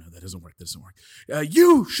 no, that doesn't work.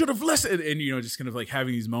 You should have listened. And, just kind of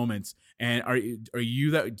having these moments. And are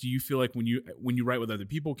you that, do you feel like when you write with other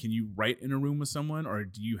people, can you write in a room with someone, or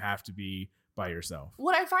do you have to be by yourself?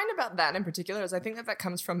 What I find about that in particular is I think that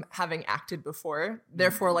comes from having acted before.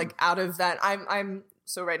 Therefore, out of that,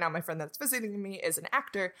 so right now my friend that's visiting me is an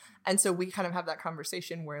actor. And so we kind of have that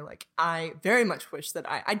conversation where I very much wish that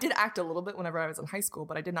I did act a little bit whenever I was in high school,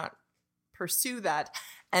 but I did not pursue that.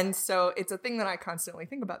 And so it's a thing that I constantly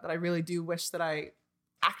think about, that I really do wish that I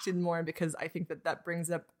acted more, because I think that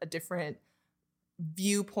brings up a different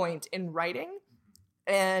viewpoint in writing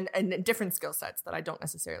and different skill sets that I don't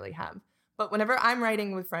necessarily have. But whenever I'm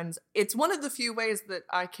writing with friends, it's one of the few ways that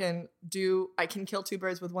I can kill 2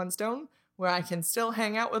 birds with 1 stone, where I can still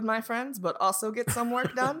hang out with my friends, but also get some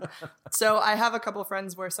work done. So I have a couple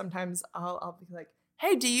friends where sometimes I'll be like,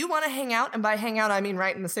 hey, do you want to hang out? And by hang out, I mean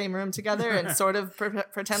write in the same room together and sort of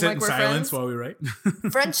pretend Sit like we're silence friends. While we write.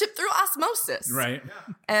 Friendship through osmosis. Right.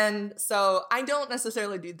 And so I don't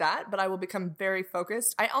necessarily do that, but I will become very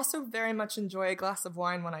focused. I also very much enjoy a glass of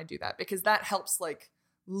wine when I do that, because that helps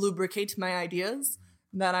lubricate my ideas,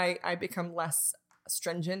 that I become less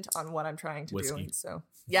stringent on what I'm trying to do. And so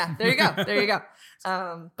yeah, there you go.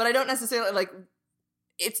 But I don't necessarily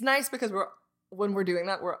it's nice because when we're doing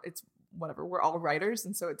that, we're all writers.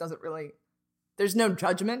 And so it doesn't really, there's no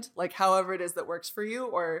judgment, however it is that works for you.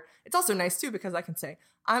 Or it's also nice too, because I can say,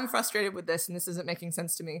 I'm frustrated with this and this isn't making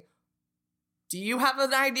sense to me. Do you have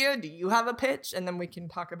an idea? Do you have a pitch? And then we can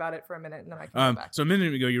talk about it for a minute, and then I can go back. So a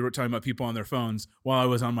minute ago, you were talking about people on their phones while I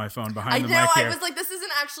was on my phone behind the mic here. I was like, this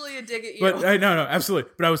isn't actually a dig at you. But no,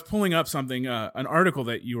 absolutely. But I was pulling up something, an article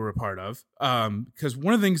that you were a part of, because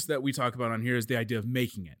one of the things that we talk about on here is the idea of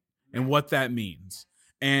making it and what that means.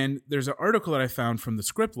 And there's an article that I found from the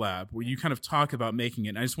Script Lab where you kind of talk about making it.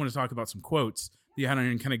 And I just want to talk about some quotes that you had on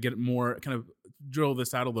here and kind of get more, kind of drill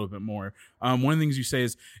this out a little bit more. One of the things you say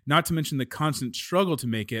is not to mention the constant struggle to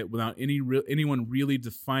make it without anyone really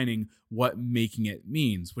defining what making it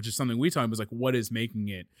means, which is something we talk about, is like, what is making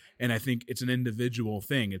it? And I think it's an individual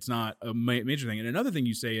thing. It's not a major thing. And another thing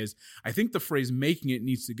you say is, I think the phrase making it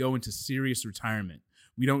needs to go into serious retirement.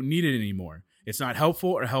 We don't need it anymore. It's not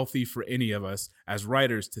helpful or healthy for any of us as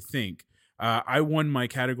writers to think. I won my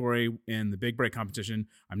category in the Big Break competition.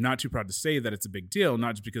 I'm not too proud to say that it's a big deal,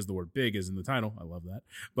 not just because the word big is in the title. I love that.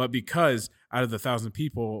 But because out of the 1,000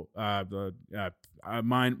 people, mine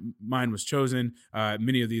was chosen.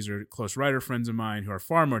 Many of these are close writer friends of mine who are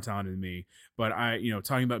far more talented than me. But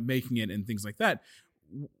talking about making it and things like that,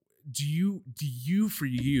 do you for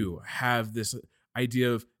you have this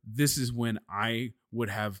idea of this is when I would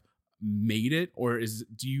have made it, or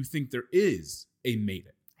do you think there is a made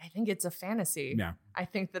it? I think it's a fantasy. Yeah. I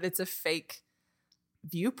think that it's a fake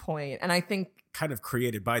viewpoint. And I think kind of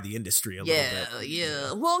created by the industry a little bit.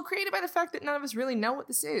 Yeah. Well, created by the fact that none of us really know what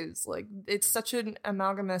this is. Like, it's such an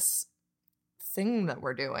amalgamous thing that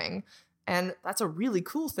we're doing. And that's a really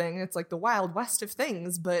cool thing. It's like the Wild West of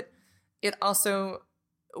things, but it also,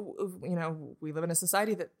 we live in a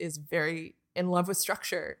society that is very in love with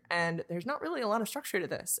structure, and there's not really a lot of structure to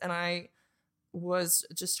this. And I was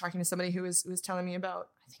just talking to somebody who was telling me about,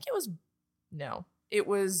 it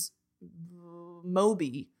was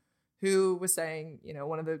Moby, who was saying,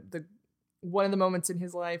 one of the moments in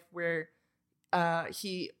his life where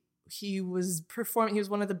he was performing, he was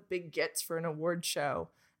one of the big gets for an award show,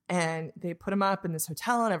 and they put him up in this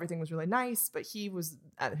hotel and everything was really nice, but he was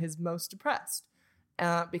at his most depressed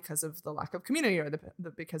because of the lack of community or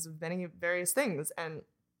because of many various things. And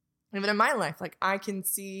even in my life, like, I can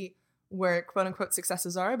see where quote unquote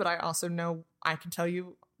successes are, but I also know I can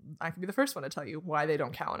be the first one to tell you why they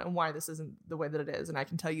don't count and why this isn't the way that it is. And I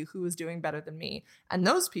can tell you who is doing better than me. And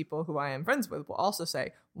those people who I am friends with will also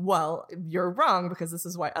say, well, you're wrong because this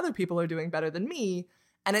is why other people are doing better than me.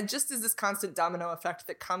 And it just is this constant domino effect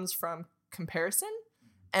that comes from comparison.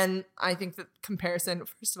 And I think that comparison,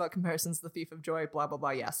 first of all, comparison's the thief of joy, blah, blah,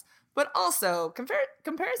 blah, yes. But also,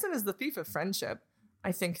 comparison is the thief of friendship.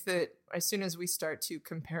 I think that as soon as we start to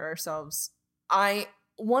compare ourselves,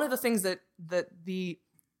 one of the things that the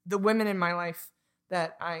women in my life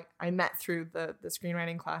that I met through the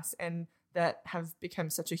screenwriting class and that have become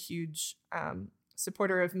such a huge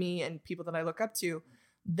supporter of me and people that I look up to,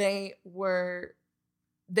 one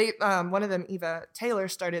of them, Eva Taylor,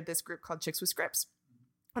 started this group called Chicks with Scripts.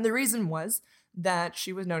 And the reason was that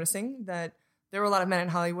she was noticing that there were a lot of men in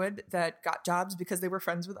Hollywood that got jobs because they were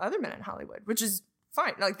friends with other men in Hollywood, which is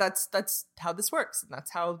fine. Like, that's how this works. And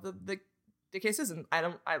that's how the case is. And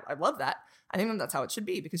I love that. I think that's how it should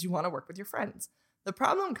be, because you want to work with your friends. The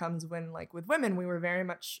problem comes when, like, with women, we were very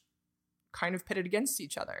much kind of pitted against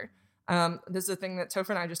each other. This is a thing that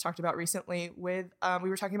Topher and I just talked about recently with, we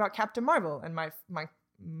were talking about Captain Marvel and my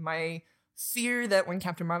fear that when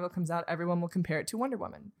Captain Marvel comes out, everyone will compare it to Wonder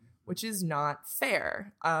Woman, which is not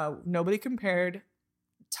fair. Nobody compared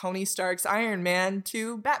Tony Stark's Iron Man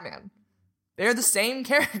to Batman. They're the same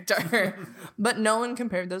character, but no one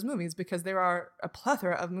compared those movies because there are a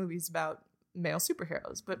plethora of movies about male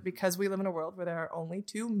superheroes. But because we live in a world where there are only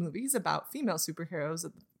 2 movies about female superheroes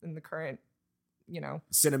in the current,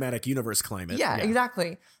 cinematic universe climate. Yeah,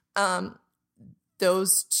 exactly.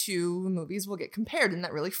 Those 2 movies will get compared, and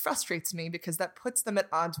that really frustrates me because that puts them at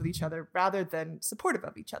odds with each other rather than supportive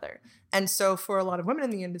of each other. And so for a lot of women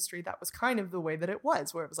in the industry, that was kind of the way that it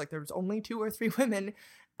was, where it was like there was only 2 or 3 women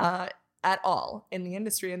at all in the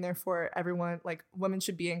industry, and therefore everyone, like, women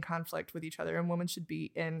should be in conflict with each other, and women should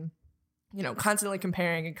be in, constantly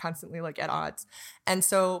comparing and constantly, like, at odds. And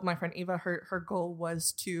so my friend Eva, her goal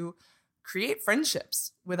was to create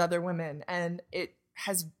friendships with other women, and it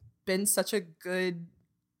has been such a good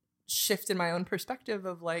shift in my own perspective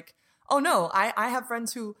of, like, oh no, I have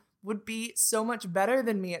friends who would be so much better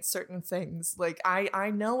than me at certain things. Like,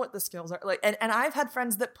 I know what the skills are, like, and I've had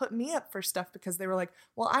friends that put me up for stuff because they were like,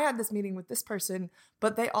 well, I had this meeting with this person,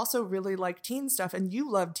 but they also really like teen stuff, and you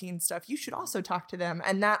love teen stuff. You should also talk to them.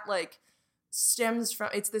 And that, like, stems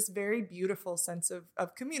from, it's this very beautiful sense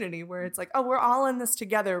of community where it's like, oh, we're all in this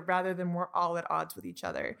together rather than we're all at odds with each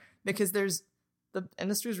other, because the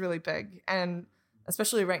industry is really big. And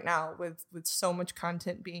especially right now with so much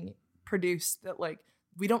content being produced that, like,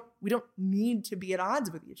 we don't need to be at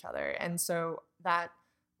odds with each other. And so that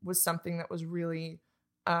was something that was really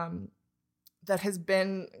that has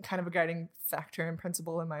been kind of a guiding factor and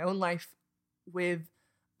principle in my own life with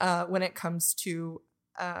when it comes to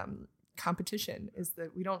competition is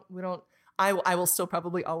that we don't I will still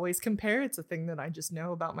probably always compare. It's a thing that I just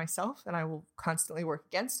know about myself, and I will constantly work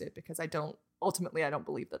against it because I don't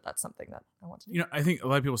believe that that's something that I want to do. You know, I think a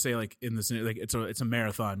lot of people say like in this, like it's a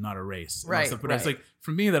marathon, not a race. Right. Stuff. But right. it's like,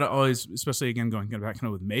 for me, that always, especially again, going back kind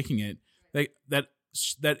of with making it, like that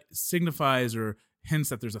signifies or hints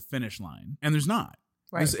that there's a finish line, and there's not.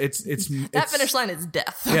 Right. It's that finish line is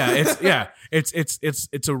death.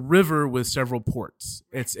 It's a river with several ports.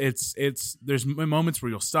 It's there's moments where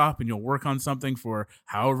you'll stop and you'll work on something for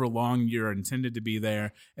however long you're intended to be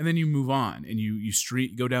there, and then you move on and you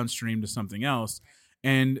go downstream to something else.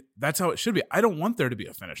 And that's how it should be. I don't want there to be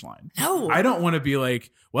a finish line. No. I don't want to be like,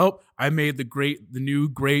 well, I made the new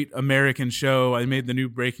great American show. I made the new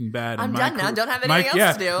Breaking Bad. I'm done now. Don't have anything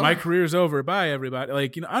else to do. My career's over. Bye, everybody.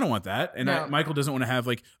 Like, you know, I don't want that. And No. Michael doesn't want to have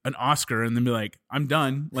like an Oscar and then be like, I'm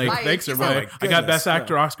done. Like, Right. thanks, Oh everybody. my I got goodness, Best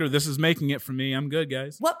Actor Oscar. This is making it for me. I'm good,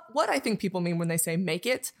 guys. What I think people mean when they say make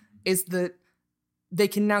it is that they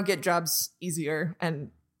can now get jobs easier, and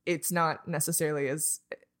it's not necessarily as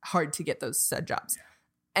hard to get those said jobs.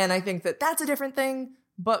 And I think that that's a different thing,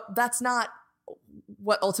 but that's not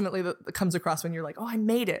what ultimately comes across when you're like, oh, I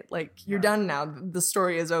made it. Like, you're done now. The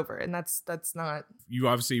story is over. And that's not. You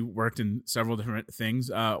obviously worked in several different things.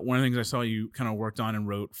 One of the things I saw you kind of worked on and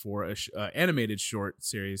wrote for a animated short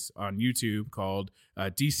series on YouTube called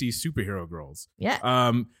DC Superhero Girls.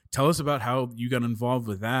 Yeah. Tell us about how you got involved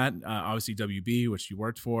with that. Obviously WB, which you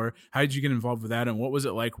worked for. How did you get involved with that? And what was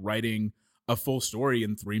it like writing a full story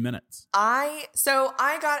in 3 minutes? I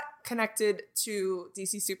got connected to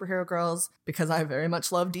DC Superhero Girls because I very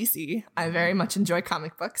much love DC. I very much enjoy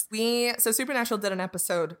comic books. So Supernatural did an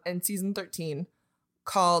episode in season 13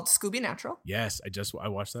 called Scooby Natural. Yes, I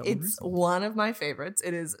watched that one. It's recently. one of my favorites.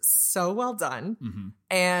 It is so well done. Mm-hmm.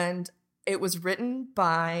 And it was written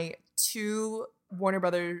by two Warner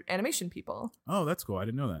Brother animation people, Oh, that's cool. I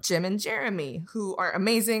didn't know that. Jim and Jeremy, who are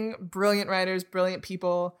amazing, brilliant writers, brilliant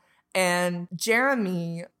people. And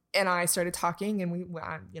Jeremy and I started talking, and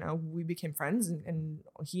we became friends, and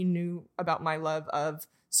he knew about my love of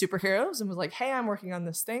superheroes and was like, hey, I'm working on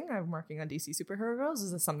this thing. I'm working on DC Superhero Girls.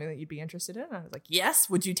 Is this something that you'd be interested in? And I was like, yes.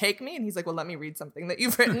 Would you take me? And he's like, well, let me read something that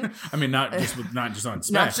you've written. I mean, not just on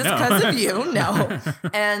spec. Not just no. because of you, no.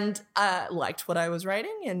 And liked what I was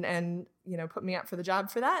writing and put me up for the job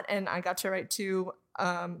for that. And I got to write two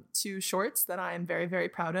shorts that I am very, very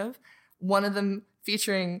proud of. One of them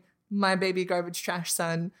featuring my baby garbage trash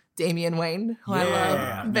son, Damian Wayne, who I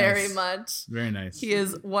love very much. Very nice. He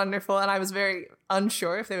is wonderful. And I was very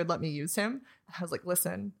unsure if they would let me use him. And I was like,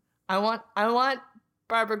 listen, I want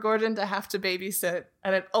Barbara Gordon to have to babysit,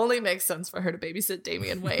 and it only makes sense for her to babysit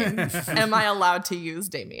Damian Wayne. Am I allowed to use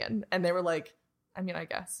Damian? And they were like, I mean, I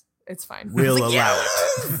guess. It's fine. We'll I was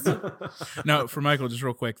like, allow yes! Now, for Michael, just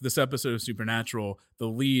real quick, this episode of Supernatural, the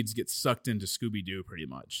leads get sucked into Scooby-Doo pretty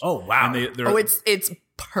much. Oh, wow. And It's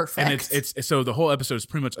perfect. and it's so the whole episode is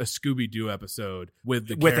pretty much a Scooby-Doo episode with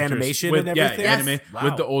the With characters, animation and everything? Yes. Wow.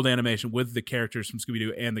 with the old animation, with the characters from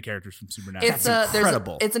Scooby-Doo and the characters from Supernatural. It's That's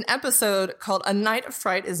incredible. It's an episode called A Night of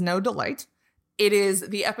Fright is No Delight. It is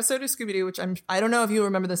the episode of Scooby-Doo, which I don't know if you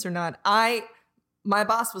remember this or not. My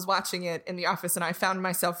boss was watching it in the office, and I found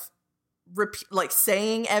myself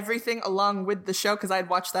saying everything along with the show because I had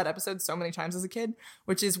watched that episode so many times as a kid,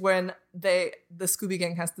 which is when the Scooby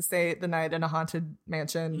Gang has to stay the night in a haunted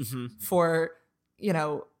mansion for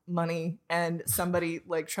money, and somebody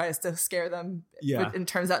tries to scare them. Yeah. But it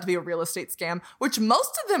turns out to be a real estate scam, which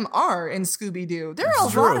most of them are in Scooby-Doo. There are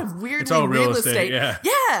It's a lot true. of weirdly It's all real real estate,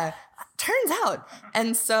 estate. yeah. Turns out.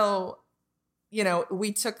 And so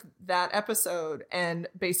we took that episode and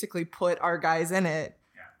basically put our guys in it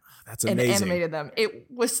That's and amazing. animated them.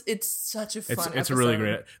 It's such a fun It's a really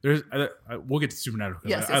episode. great. There's we'll get to Supernatural.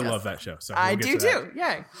 Yes, I yes. love that show. So I we'll do get to that. too.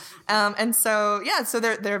 Yeah. And so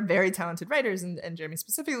they're very talented writers, and Jeremy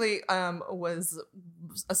specifically was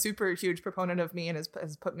a super huge proponent of me and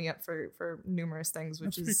has put me up for numerous things,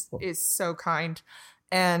 which That's pretty cool. is so kind.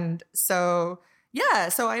 And so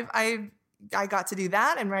I got to do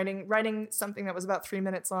that, and writing something that was about 3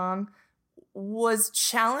 minutes long was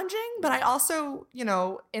challenging, but I also,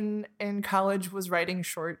 in college was writing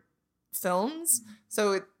short films.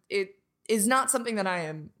 So it is not something that I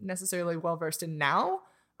am necessarily well versed in now.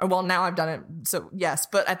 Or now I've done it. So yes,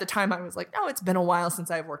 but at the time I was like, no, it's been a while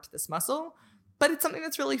since I've worked this muscle. but it's something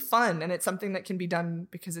that's really fun, and it's something that can be done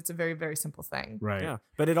because it's a very, very simple thing. Right. Yeah,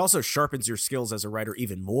 but it also sharpens your skills as a writer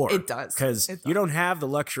even more. It does. Because It you does. don't have the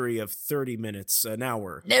luxury of 30 minutes an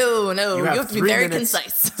hour. No, you have to be 3 very minutes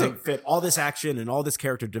concise. to fit all this action and all this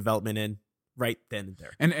character development in right then and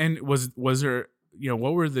there. And was there,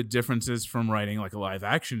 what were the differences from writing like a live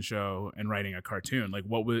action show and writing a cartoon? Like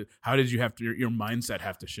how did you have to, your mindset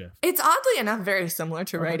have to shift? It's oddly enough very similar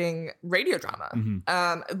to writing radio drama.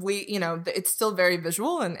 Mhm. It's still very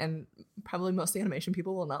visual, and probably most animation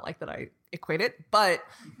people will not like that I equate it. But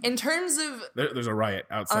in terms of, There's a riot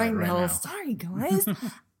outside I know, right now. sorry guys.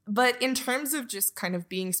 But in terms of just kind of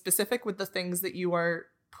being specific with the things that you are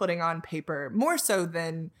putting on paper, more so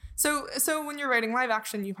than so when you're writing live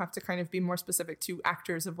action, you have to kind of be more specific to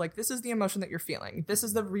actors of like, this is the emotion that you're feeling, this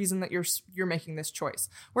is the reason that you're making this choice.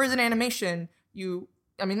 Whereas in animation,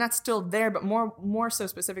 that's still there, but more so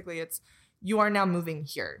specifically, it's you are now moving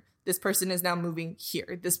here. This person is now moving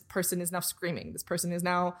here. This person is now screaming. This person is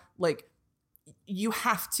now like, you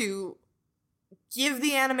have to give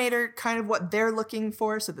the animator kind of what they're looking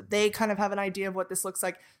for so that they kind of have an idea of what this looks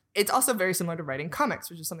like. It's also very similar to writing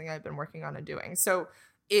comics, which is something I've been working on and doing. So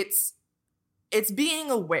it's being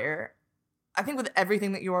aware. I think with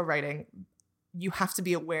everything that you are writing, you have to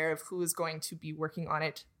be aware of who is going to be working on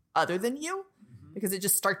it other than you, because it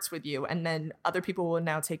just starts with you, and then other people will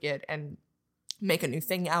now take it and make a new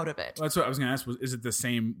thing out of it. Well, that's what I was going to ask. Was it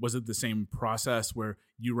the same process where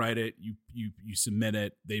you write it, you submit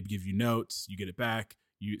it, they give you notes, you get it back,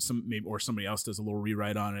 or somebody else does a little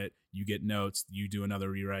rewrite on it, you get notes, you do another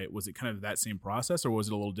rewrite? Was it kind of that same process, or was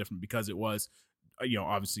it a little different because it was,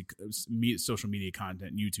 obviously social media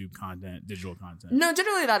content, YouTube content, digital content? No,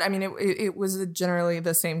 generally that. I mean, it was generally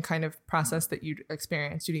the same kind of process that you'd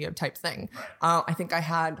experience, studio type thing. I think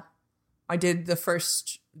I did the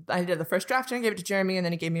first draft and I gave it to Jeremy, and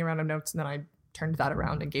then he gave me a round of notes, and then I turned that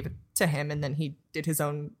around and gave it to him, and then he did his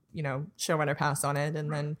own, showrunner pass on it,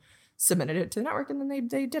 and then submitted it to the network, and then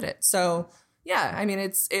they did it. So yeah, I mean,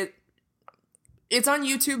 it's on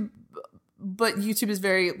YouTube, but YouTube is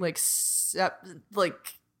very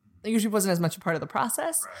YouTube wasn't as much a part of the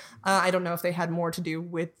process. I don't know if they had more to do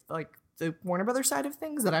with like the Warner Brothers side of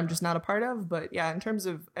things that I'm just not a part of. But yeah, in terms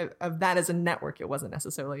of that as a network, it wasn't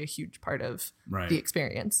necessarily a huge part of the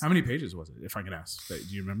experience. How many pages was it, if I could ask? Do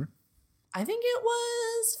you remember? I think it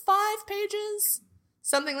was 5 pages,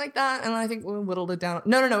 something like that. And I think we whittled it down.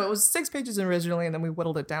 No, it was 6 pages originally, and then we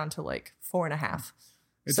whittled it down to like 4.5.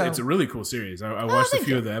 It's a really cool series. I watched a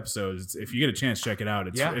few of the episodes. If you get a chance, check it out.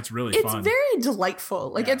 It's really fun. It's very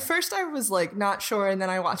delightful. Like at first I was like not sure, and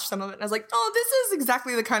then I watched some of it and I was like, oh, this is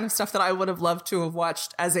exactly the kind of stuff that I would have loved to have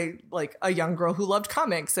watched as a young girl who loved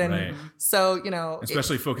comics. And so,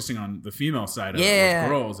 especially focusing on the female side of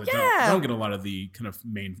girls that don't get a lot of the kind of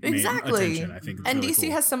main attention. I think and really DC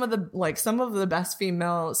cool. has some of the best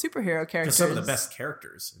female superhero characters. Some of the best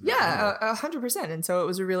characters. Yeah, 100%. And so it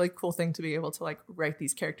was a really cool thing to be able to like write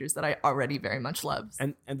these characters that I already very much love.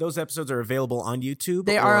 And those episodes are available on YouTube?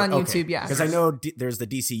 They are on YouTube, yeah. Because I know there's the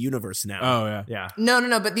DC Universe now. Oh, yeah. Yeah.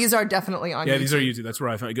 No, but these are definitely on YouTube. Yeah, these are YouTube. That's where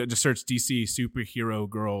I found it. Just search DC superhero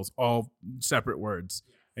girls, all separate words,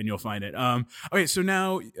 and you'll find it. Okay, so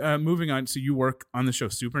now moving on. So you work on the show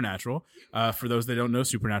Supernatural. For those that don't know,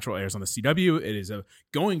 Supernatural airs on the CW. It is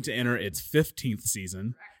going to enter its 15th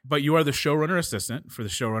season. But you are the showrunner assistant for the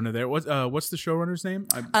showrunner there. What's the showrunner's name?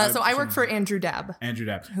 I work for Andrew Dabb. As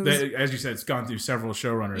you said, it's gone through several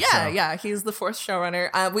showrunners. Yeah. He's the 4th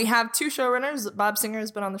showrunner. We have 2 showrunners. Bob Singer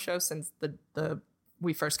has been on the show since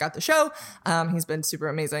we first got the show. He's been super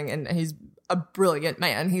amazing, and he's a brilliant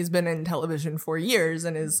man. He's been in television for years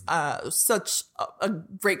and is such a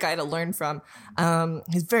great guy to learn from.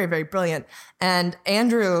 He's very, very brilliant. And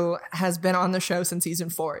Andrew has been on the show since season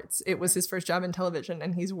 4. It was his first job in television,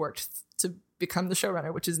 and he's worked to become the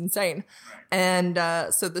showrunner, which is insane. And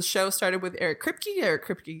so the show started with Eric Kripke. Eric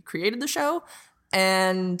Kripke created the show,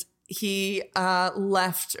 and he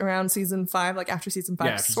left around season 5, like after season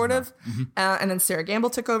 5, sort of. Mm-hmm. And then Sarah Gamble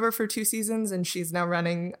took over for 2 seasons, and she's now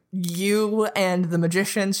running You and The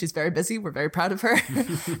Magicians. She's very busy. We're very proud of her.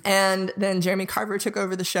 And then Jeremy Carver took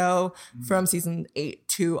over the show from season 8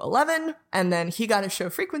 to 11. And then he got a show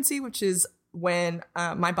Frequency, which is when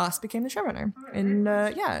my boss became the showrunner.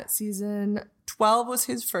 And season 12 was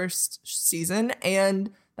his first season,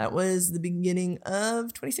 and that was the beginning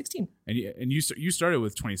of 2016. And you started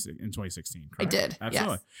with 2016, correct? I did.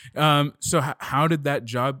 Absolutely. Yes. So how did that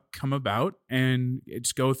job come about, and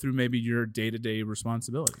just go through maybe your day-to-day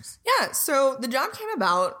responsibilities? Yeah. So the job came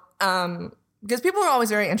about because people are always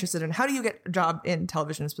very interested in how do you get a job in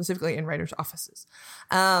television, specifically in writers' offices.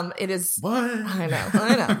 It is What? I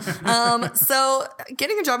know. So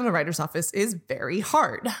getting a job in the writer's office is very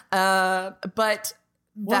hard. But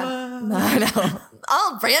that I know,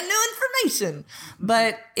 all brand new information.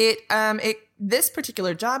 But this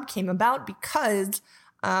particular job came about because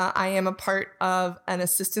I am a part of an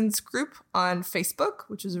assistance group on Facebook,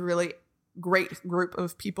 which is a really great group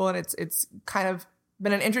of people, and it's kind of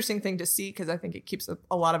been an interesting thing to see because I think it keeps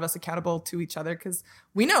a lot of us accountable to each other because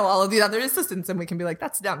we know all of the other assistants and we can be like,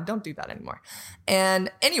 that's dumb, don't do that anymore.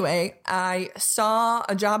 And anyway, I saw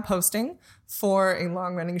a job posting for a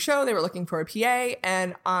long-running show. They were looking for a PA,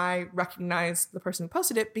 and I recognized the person who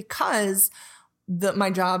posted it because my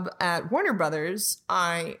job at Warner Brothers,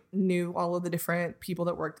 I knew all of the different people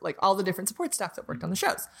that worked, like all the different support staff that worked on the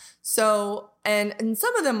shows. So, and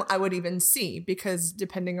some of them I would even see because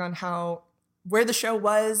depending on where the show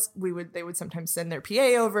was, they would sometimes send their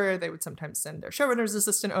PA over. They would sometimes send their showrunner's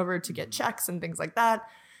assistant over to get checks and things like that.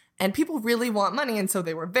 And people really want money, and so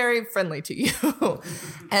they were very friendly to you.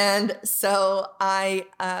 And so I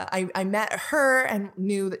met her and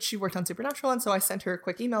knew that she worked on Supernatural, and so I sent her a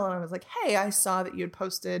quick email and I was like, hey, I saw that you had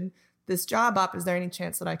posted this job up. Is there any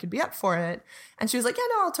chance that I could be up for it? And she was like, yeah,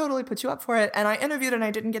 no, I'll totally put you up for it. And I interviewed and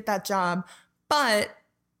I didn't get that job, but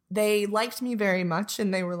they liked me very much,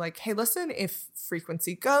 and they were like, hey, listen, if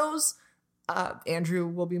Frequency goes, Andrew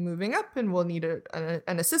will be moving up and we'll need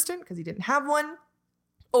an assistant because he didn't have one,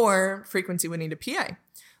 or Frequency would need a PA.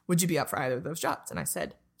 Would you be up for either of those jobs? And I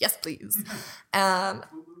said, yes, please.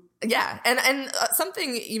 Yeah. And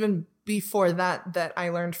something even before that I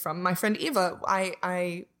learned from my friend Eva,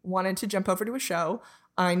 I wanted to jump over to a show.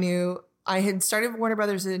 I knew I had started Warner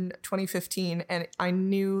Brothers in 2015, and I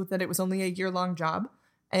knew that it was only a year-long job.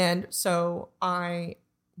 And so I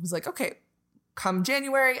was like, okay, come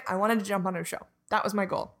January, I wanted to jump on a show. That was my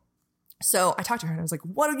goal. So I talked to her and I was like,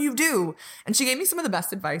 what do you do? And she gave me some of the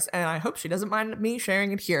best advice, and I hope she doesn't mind me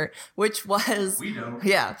sharing it here, which was,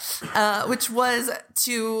 which was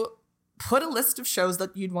to put a list of shows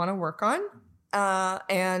that you'd want to work on,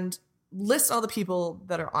 and list all the people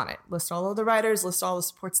that are on it. List all of the writers, list all the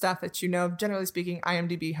support staff that you know. Generally speaking,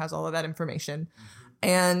 IMDb has all of that information.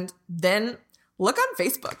 And then look on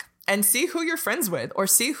Facebook and see who you're friends with, or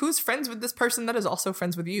see who's friends with this person that is also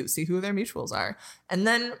friends with you. See who their mutuals are. And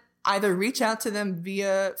then either reach out to them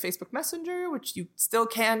via Facebook Messenger, which you still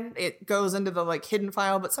can. It goes into the hidden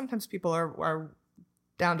file, but sometimes people are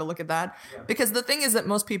down to look at that. Yeah. Because the thing is that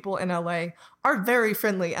most people in LA are very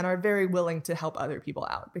friendly and are very willing to help other people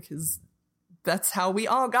out, because that's how we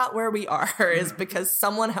all got where we are, is because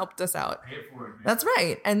someone helped us out. Pay it forward, man. That's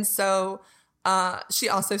right. And so she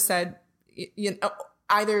also said,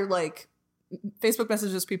 either Facebook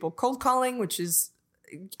messages people cold calling, which is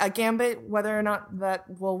a gambit, whether or not that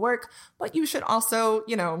will work, but you should also,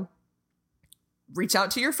 reach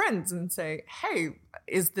out to your friends and say, hey,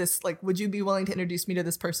 is this would you be willing to introduce me to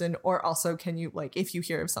this person? Or also, can you, if you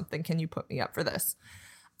hear of something, can you put me up for this?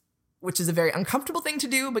 Which is a very uncomfortable thing to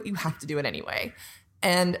do, but you have to do it anyway.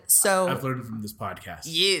 And so I've learned from this podcast.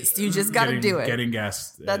 Yes, you just got to do it. Getting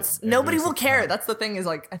guests. Nobody will care. That's the thing, is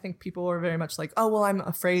I think people are very much oh, well, I'm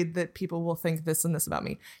afraid that people will think this and this about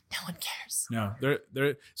me. No one cares. No,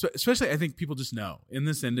 they're so especially I think people just know in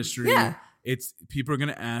this industry. Yeah. It's people are going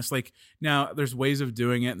to ask now there's ways of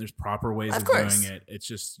doing it and there's proper ways of doing it. It's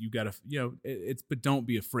just, you got to, but don't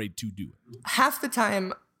be afraid to do it. Half the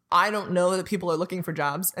time, I don't know that people are looking for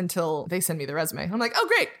jobs until they send me the resume. I'm like, oh,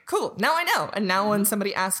 great, cool. Now I know. And now when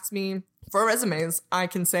somebody asks me for resumes, I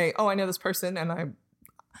can say, oh, I know this person. And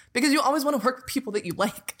because you always want to work with people that you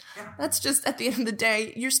like. Yeah. That's just, at the end of the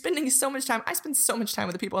day, you're spending so much time. I spend so much time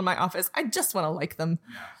with the people in my office. I just want to like them.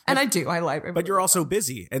 Yeah. And I do. I like everybody. But you're also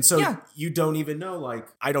busy. And so you don't even know,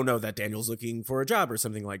 I don't know that Daniel's looking for a job or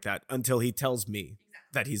something like that until he tells me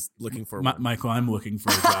that he's looking for one. Michael, I'm looking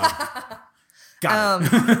for a job. Got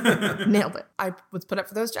it. Nailed it. I was put up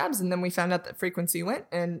for those jobs, and then we found out that Frequency went.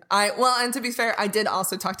 And and to be fair, I did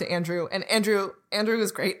also talk to Andrew, and Andrew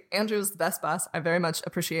was great. Andrew was the best boss. I very much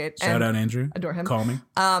appreciate. Shout out Andrew. Adore him. Call me.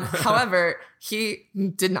 However, he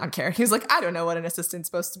did not care. He was like, I don't know what an assistant's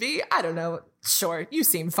supposed to be. I don't know. Sure, you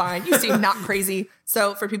seem fine. You seem not crazy.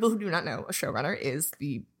 So for people who do not know, a showrunner is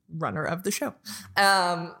the runner of the show.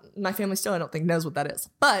 My family still, I don't think, knows what that is.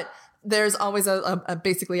 But there's always a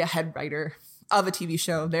basically a head writer of a TV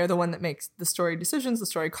show. They're the one that makes the story decisions, the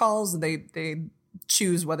story calls. They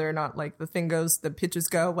choose whether or not the thing goes, the pitches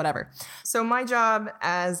go, whatever. So my job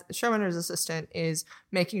as showrunner's assistant is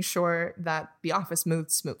making sure that the office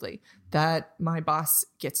moves smoothly, that my boss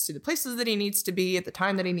gets to the places that he needs to be at the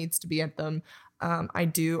time that he needs to be at them. I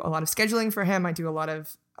do a lot of scheduling for him. I do a lot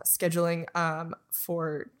of scheduling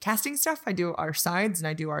for casting stuff. I do our sides, and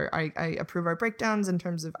I approve our breakdowns in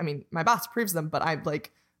terms of, I mean, my boss approves them, but I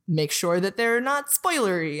like make sure that they're not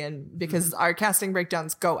spoilery, and because our casting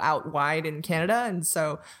breakdowns go out wide in Canada, and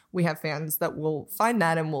so we have fans that will find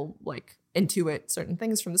that and will like intuit certain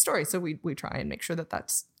things from the story. So we try and make sure that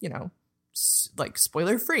that's, you know, like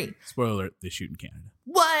spoiler free. Spoiler alert, they shoot in Canada.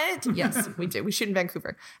 What? Yes, we do. We shoot in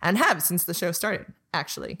Vancouver and have since the show started,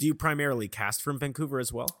 actually. Do you primarily cast from Vancouver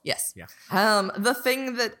as well? Yes. Yeah. The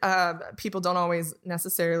thing that people don't always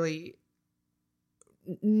necessarily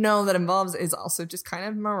know that involves is also just kind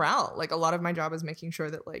of morale. Like a lot of my job is making sure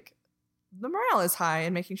that like the morale is high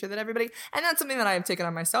and making sure that everybody, and that's something that I have taken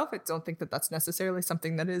on myself. I don't think that that's necessarily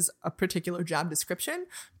something that is a particular job description,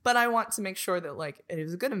 but I want to make sure that like it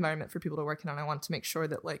is a good environment for people to work in, and I want to make sure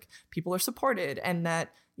that like people are supported, and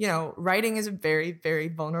that, you know, writing is a very, very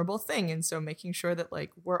vulnerable thing, and so making sure that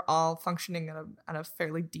like we're all functioning at a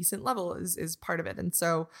fairly decent level is part of it. And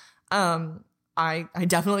so I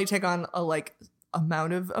definitely take on a like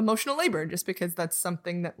amount of emotional labor, just because that's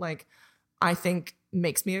something that like I think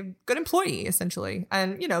makes me a good employee, essentially.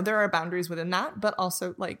 And, you know, there are boundaries within that, but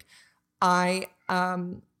also like our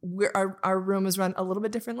room is run a little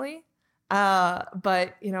bit differently.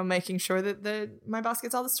 But, you know, making sure that my boss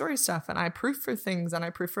gets all the story stuff, and I proof for things, and I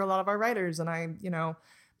proof for a lot of our writers, and I, you know,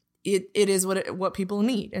 it is what people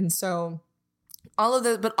need. And so all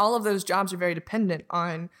of those jobs are very dependent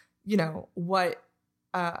on, you know, what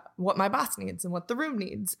my boss needs and what the room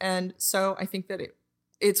needs. And so I think that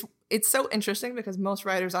it's so interesting because most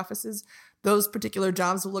writers' offices, those particular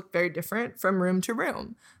jobs will look very different from room to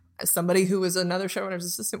room. As somebody who is another showrunner's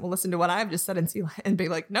assistant will listen to what I've just said and be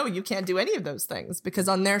like, no, you can't do any of those things, because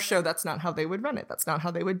on their show, that's not how they would run it. That's not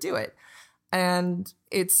how they would do it. And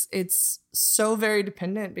it's so very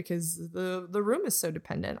dependent, because the room is so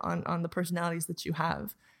dependent on the personalities that you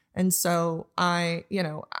have. And so I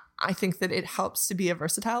think that it helps to be a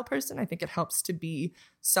versatile person. I think it helps to be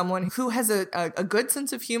someone who has a good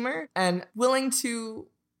sense of humor and willing to.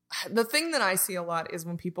 The thing that I see a lot is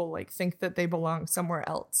when people like think that they belong somewhere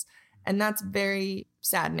else. And that's very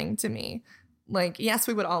saddening to me. Like, yes,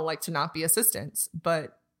 we would all like to not be assistants,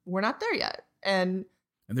 but we're not there yet. And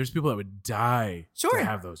there's people that would die to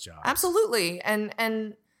have those jobs. Absolutely.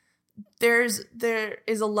 And there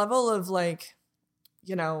is a level of like,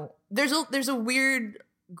 you know, there's a weird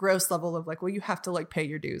gross level of like, well, you have to like pay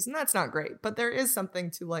your dues, and that's not great. But there is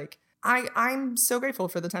something to like, I'm so grateful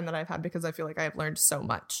for the time that I've had, because I feel like I have learned so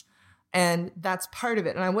much, and that's part of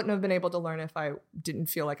it. And I wouldn't have been able to learn if I didn't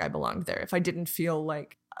feel like I belonged there. If I didn't feel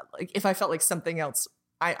like if I felt like something else,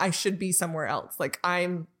 I should be somewhere else. Like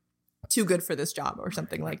I'm too good for this job or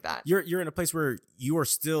something like that. You're in a place where you are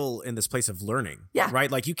still in this place of learning. Yeah.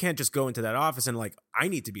 Right? Like you can't just go into that office and like, I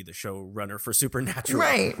need to be the showrunner for Supernatural.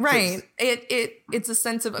 Right. It's a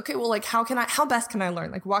sense of, okay, well, like how best can I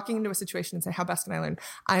learn? Like walking into a situation and say, how best can I learn?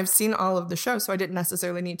 I've seen all of the show, so I didn't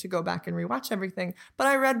necessarily need to go back and rewatch everything, but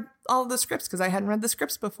I read all of the scripts because I hadn't read the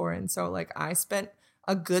scripts before. And so like I spent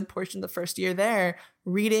a good portion of the first year there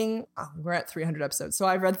reading. We're at 300 episodes, so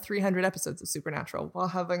I've read 300 episodes of Supernatural while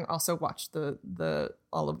having also watched the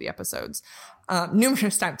all of the episodes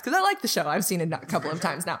numerous times, because I like the show. I've seen it a couple of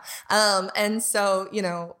times now, and so, you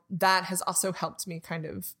know, that has also helped me kind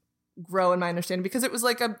of grow in my understanding, because it was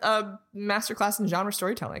like a masterclass in genre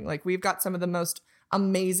storytelling. Like we've got some of the most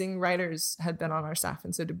amazing writers had been on our staff,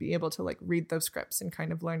 and so to be able to like read those scripts and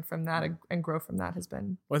kind of learn from that and grow from that has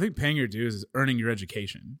been. Well, I think paying your dues is earning your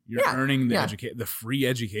education. You're earning the free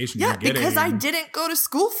education you're getting. Because I didn't go to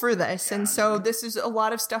school for this, and so this is a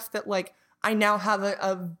lot of stuff that like I now have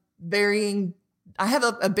I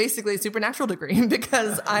have basically a Supernatural degree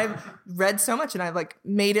because I've read so much and I've like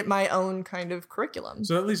made it my own kind of curriculum.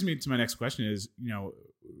 So that leads me to my next question is, you know,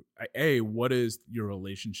 what is your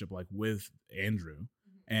relationship like with Andrew,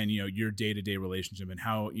 and, you know, your day-to-day relationship, and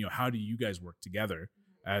how do you guys work together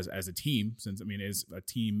as a team, since I mean it's a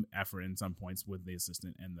team effort in some points with the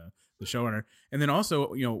assistant and the showrunner. And then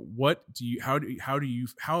also, you know, how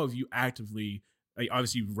have you actively,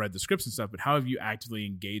 obviously you've read the scripts and stuff, but how have you actively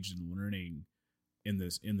engaged in learning in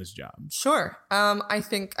this job? Sure.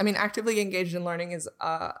 Actively engaged in learning is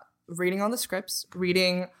reading all the scripts,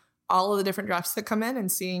 reading all of the different drafts that come in, and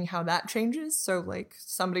seeing how that changes. So like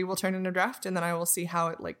somebody will turn in a draft, and then I will see how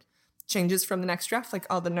it like changes from the next draft, like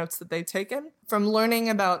all the notes that they've taken, from learning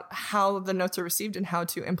about how the notes are received and how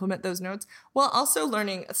to implement those notes, while also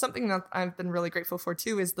learning something that I've been really grateful for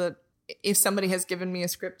too, is that if somebody has given me a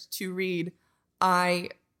script to read,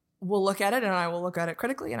 I will look at it, and I will look at it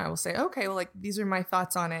critically, and I will say, okay, well, like these are my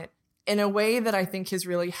thoughts on it, in a way that I think has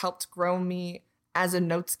really helped grow me as a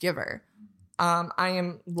notes giver. I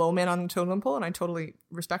am low man on the totem pole, and I totally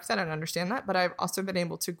respect that and understand that. But I've also been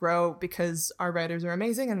able to grow because our writers are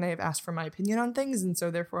amazing and they've asked for my opinion on things. And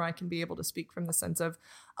so therefore I can be able to speak from the sense of,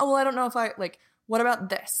 oh, well, I don't know if I like, what about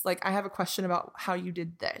this? Like, I have a question about how you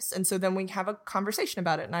did this. And so then we have a conversation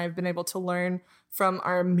about it. And I've been able to learn from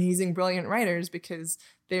our amazing, brilliant writers because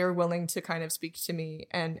they are willing to kind of speak to me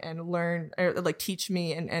and learn, or like teach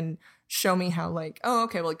me and show me how, like, oh,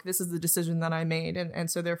 okay, well, like this is the decision that I made.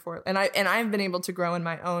 And so therefore, and I've been able to grow in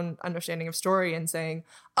my own understanding of story and saying,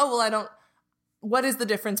 oh, well, what is the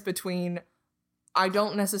difference between I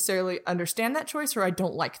don't necessarily understand that choice or I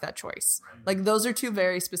don't like that choice? Right. Like, those are two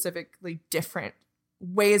very specifically different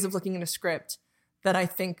ways of looking at a script that I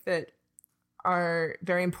think that are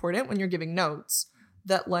very important when you're giving notes,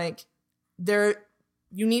 that like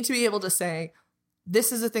you need to be able to say,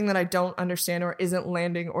 this is a thing that I don't understand or isn't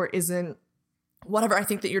landing or isn't whatever. I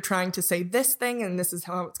think that you're trying to say this thing and this is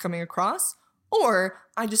how it's coming across, or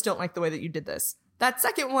I just don't like the way that you did this. That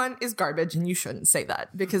second one is garbage and you shouldn't say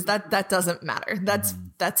that because that doesn't matter.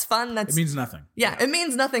 That's fun. It means nothing. Yeah, it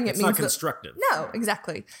means nothing. It's not constructive. No,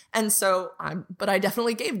 exactly. And so but I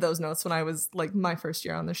definitely gave those notes when I was like my first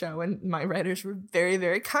year on the show, and my writers were very,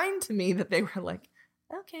 very kind to me that they were like,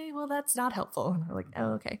 okay, well, that's not helpful. And I'm like,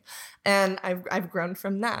 oh, okay. And I've grown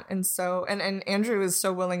from that. And so, and Andrew is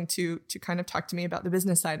so willing to kind of talk to me about the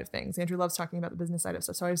business side of things. Andrew loves talking about the business side of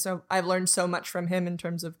stuff. So I've learned so much from him in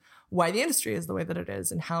terms of why the industry is the way that it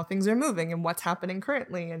is and how things are moving and what's happening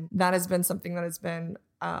currently. And that has been something that has been,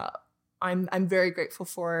 I'm very grateful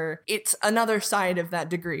for. It's another side of that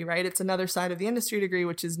degree, right? It's another side of the industry degree,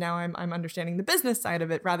 which is now I'm understanding the business side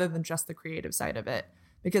of it rather than just the creative side of it.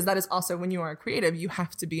 Because that is also, when you are a creative, you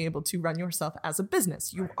have to be able to run yourself as a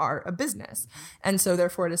business. You are a business. And so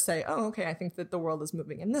therefore to say, oh, okay, I think that the world is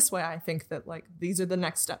moving in this way. I think that like these are the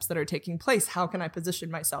next steps that are taking place. How can I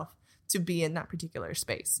position myself to be in that particular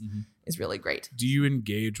space is really great. Do you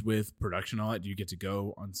engage with production a lot? Do you get to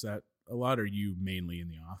go on set a lot, or are you mainly in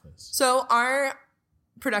the office? So our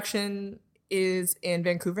production is in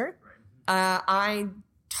Vancouver. I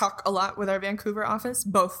talk a lot with our Vancouver office,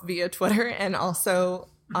 both via Twitter and also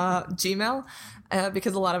Gmail,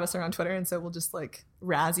 because a lot of us are on Twitter, and so we'll just like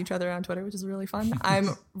razz each other on Twitter, which is really fun. I'm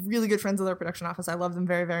really good friends with our production office. I love them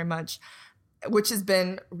very, very much, which has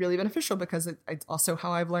been really beneficial because it's also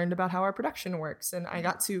how I've learned about how our production works. And I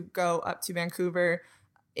got to go up to Vancouver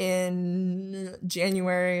in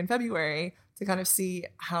January and February to kind of see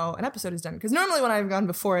how an episode is done. Because normally when I've gone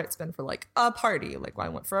before, it's been for like a party. Like I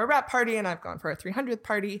went for a rap party and I've gone for a 300th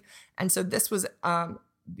party. And so this was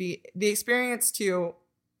the experience to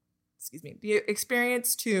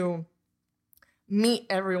meet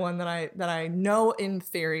everyone that I know in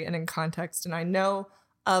theory and in context, and I know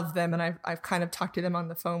of them, and I've kind of talked to them on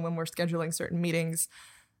the phone when we're scheduling certain meetings,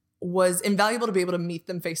 was invaluable to be able to meet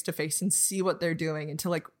them face to face and see what they're doing. And to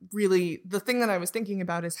like really, the thing that I was thinking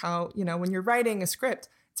about is how, you know, when you're writing a script,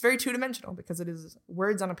 it's very two-dimensional because it is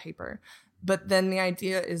words on a paper. But then the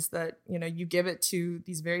idea is that, you know, you give it to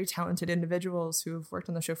these very talented individuals who have worked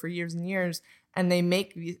on the show for years and years, and they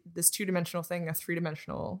make this two-dimensional thing a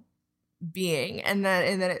three-dimensional being. And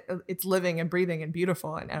then it's living and breathing and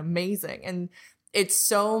beautiful and amazing. And it's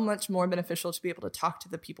so much more beneficial to be able to talk to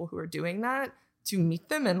the people who are doing that, to meet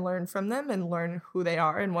them and learn from them and learn who they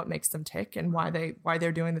are and what makes them tick and why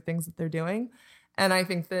they're doing the things that they're doing. And I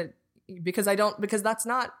think that because that's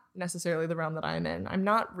not necessarily the realm that I'm in. I'm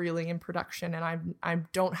not really in production, and I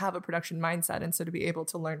don't have a production mindset. And so to be able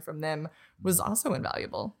to learn from them was also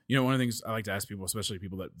invaluable. You know, one of the things I like to ask people, especially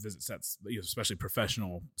people that visit sets, especially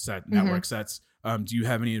professional set, network sets, do you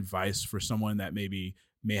have any advice for someone that maybe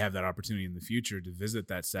may have that opportunity in the future to visit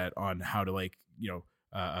that set on how to, like, you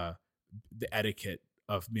know, the etiquette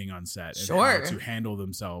of being on set and how to handle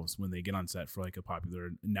themselves when they get on set for like a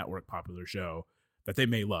popular show that they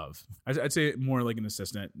may love? I'd say more like an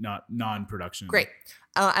assistant, not non-production. Great.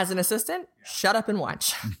 As an assistant, shut up and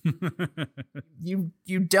watch.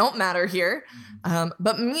 You don't matter here,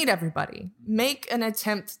 but meet everybody. Make an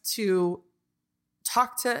attempt to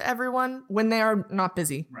talk to everyone when they are not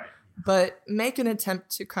busy. Right. But make an attempt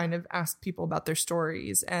to kind of ask people about their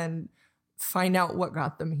stories and find out what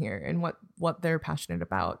got them here and what they're passionate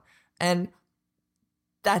about. And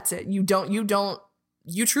that's it.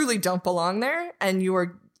 You truly don't belong there. And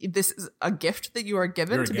this is a gift that you are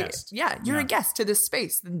given. You're to a be. Guest. Yeah. You're a guest to this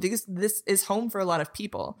space. This is home for a lot of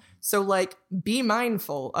people. So like, be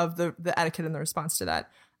mindful of the etiquette and the response to that.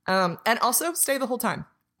 And also stay the whole time.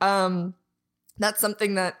 That's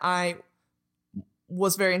something that I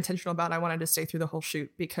was very intentional about. I wanted to stay through the whole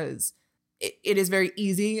shoot because it is very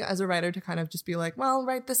easy as a writer to kind of just be like, well,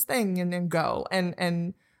 write this thing and then go.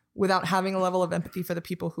 And without having a level of empathy for the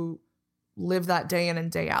people who live that day in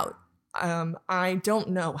and day out. I don't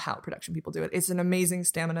know how production people do it. It's an amazing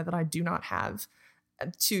stamina that I do not have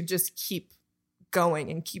to just keep going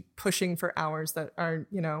and keep pushing for hours that are,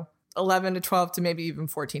 11 to 12 to maybe even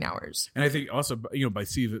 14 hours. And I think also, by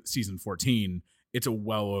season 14, it's a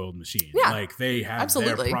well-oiled machine. Yeah, like they have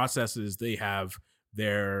absolutely. their processes, they have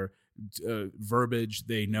their verbiage,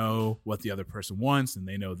 they know what the other person wants, and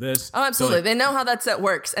they know this. Oh, absolutely. So, they know how that set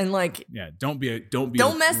works. And like, don't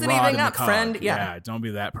mess anything up, friend. Yeah, don't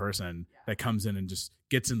be that person that comes in and just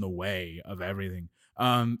gets in the way of everything.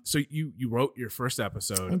 So you wrote your first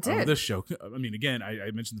episode of this show. I mean, again, I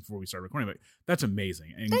mentioned before we started recording, but that's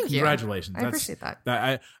amazing. And Thank congratulations. You. I appreciate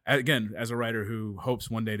that. Again, as a writer who hopes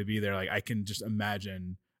one day to be there, like I can just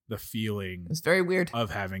imagine the feeling. It's very weird of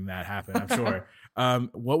having that happen. I'm sure.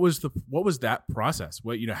 What was that process?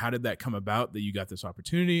 How did that come about that you got this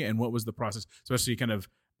opportunity, and what was the process, especially kind of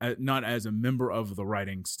not as a member of the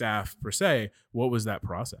writing staff per se? What was that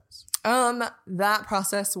process? That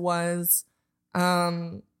process was,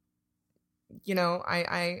 I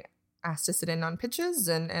asked to sit in on pitches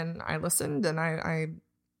and I listened, and I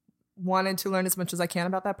wanted to learn as much as I can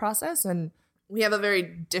about that process. And we have a very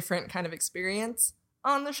different kind of experience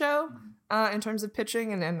on the show in terms of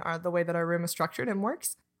pitching and the way that our room is structured and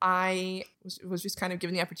works. I was just kind of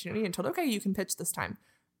given the opportunity and told, okay, you can pitch this time.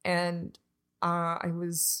 And I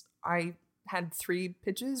had 3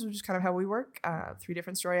 pitches, which is kind of how we work, 3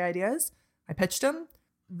 different story ideas. I pitched them.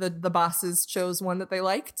 The bosses chose one that they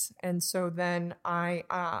liked. And so then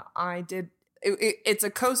I did, it's a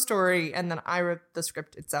co-story, and then I wrote the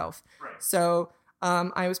script itself. Right. So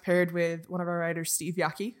I was paired with one of our writers, Steve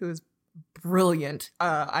Yockey, who is brilliant.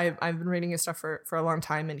 I've been reading his stuff for a long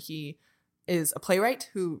time, and he is a playwright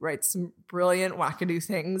who writes some brilliant wackadoo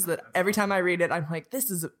things that every time I read it, I'm like, this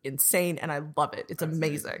is insane, and I love it. It's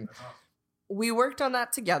amazing. Awesome. We worked on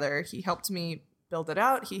that together. He helped me build it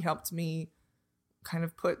out. He helped me kind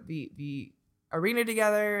of put the arena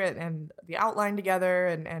together and the outline together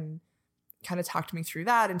and kind of talked me through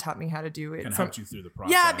that and taught me how to do it. And helped you through the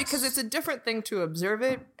process. Yeah, because it's a different thing to observe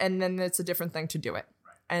it, and then it's a different thing to do it.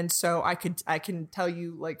 And so I can tell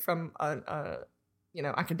you, like, from a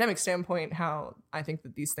academic standpoint, how I think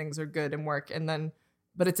that these things are good and work,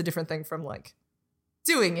 but it's a different thing from like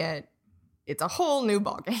doing it. It's a whole new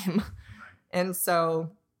ballgame. And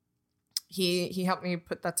so he helped me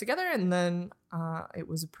put that together, and then it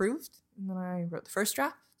was approved, and then I wrote the first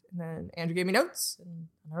draft, and then Andrew gave me notes, and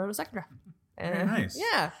I wrote a second draft. And, very nice.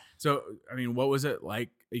 Yeah. So, I mean, what was it like?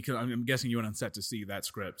 Because I'm guessing you went on set to see that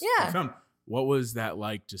script. Yeah. What was that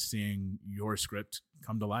like, just seeing your script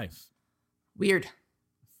come to life? Weird.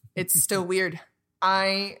 It's still weird.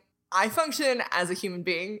 I function as a human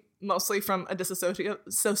being mostly from a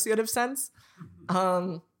dissociative sense,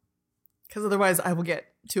 because otherwise I will get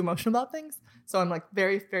too emotional about things. So I'm like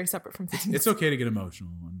very, very separate from things. It's okay to get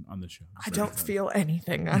emotional on the show. I don't feel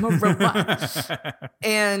anything. I'm a robot.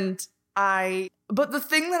 But the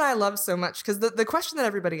thing that I love so much, because the question that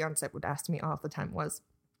everybody on set would ask me all the time was,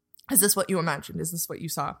 is this what you imagined? Is this what you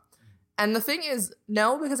saw? And the thing is,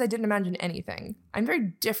 no, because I didn't imagine anything. I'm very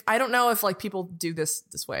different. I don't know if like people do this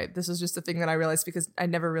way. This is just a thing that I realized because I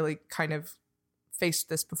never really kind of faced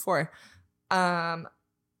this before. All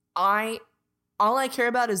I care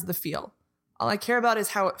about is the feel. All I care about is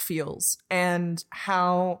how it feels and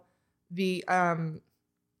how the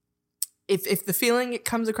if the feeling it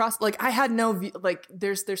comes across. Like I had no like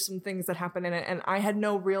there's some things that happen in it, and I had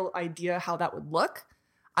no real idea how that would look.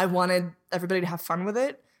 I wanted everybody to have fun with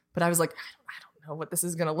it, but I was like, I don't know what this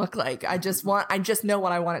is going to look like. I just know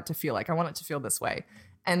what I want it to feel like. I want it to feel this way.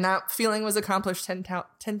 And that feeling was accomplished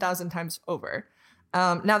 10,000 times over.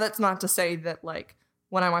 Now that's not to say that like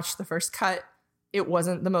when I watched the first cut, it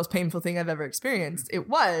wasn't the most painful thing I've ever experienced. It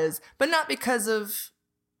was, but not because of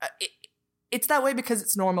it's that way because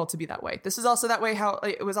it's normal to be that way. This is also that way how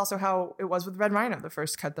it was also how it was with Red Rhino. The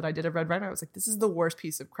first cut that I did of Red Rhino, I was like, this is the worst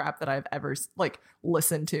piece of crap that I've ever like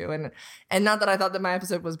listened to. And not that I thought that my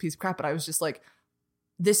episode was a piece of crap, but I was just like,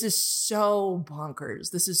 this is so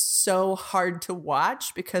bonkers. This is so hard to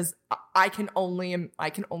watch because I can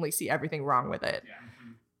only see everything wrong with it. Yeah.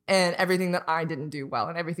 And everything that I didn't do well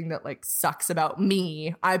and everything that like sucks about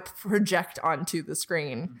me, I project onto the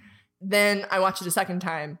screen. Mm-hmm. Then I watched it a second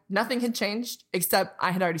time. Nothing had changed except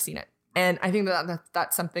I had already seen it. And I think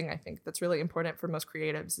that's something I think that's really important for most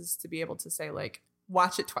creatives is to be able to say like,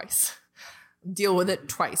 watch it twice. deal with it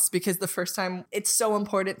twice, because the first time, it's so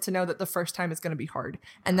important to know that the first time is going to be hard,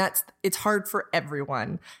 and it's hard for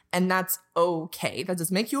everyone, and that's okay. That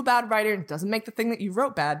doesn't make you a bad writer. It doesn't make the thing that you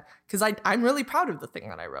wrote bad, because I'm really proud of the thing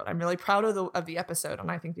that I wrote. I'm really proud of the episode,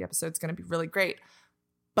 and I think the episode's going to be really great.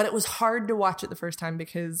 But it was hard to watch it the first time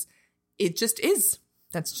because it just is.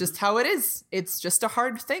 That's just how it is. It's just a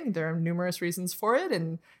hard thing. There are numerous reasons for it,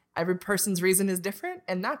 and every person's reason is different,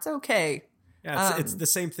 and that's okay. Yeah, it's the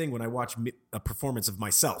same thing when I watch a performance of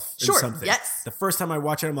myself in Sure, something. yes. The first time I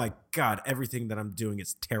watch it, I'm like, God, everything that I'm doing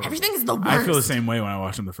is terrible. Everything's the worst. I feel the same way when I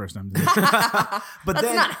watch them the first time. But That's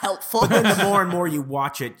then, not helpful. But then the more and more you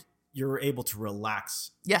watch it, you're able to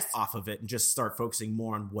relax Yes. off of it and just start focusing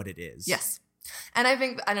more on what it is. Yes. And I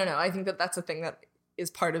think that that's a thing that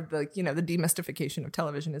is part of the, the demystification of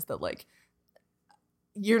television, is that like,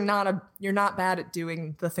 you're not bad at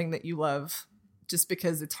doing the thing that you love just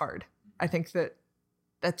because it's hard. I think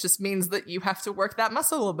that just means that you have to work that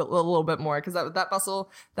muscle a little bit more, because that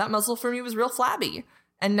muscle for me was real flabby.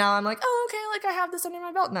 And now I'm like, oh, okay, like I have this under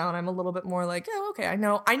my belt now, and I'm a little bit more like, oh, okay, I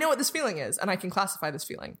know what this feeling is, and I can classify this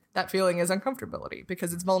feeling. That feeling is uncomfortability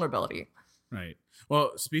because it's vulnerability. Right.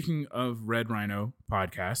 Well, speaking of Red Rhino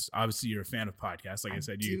podcast, obviously you're a fan of podcasts. Like I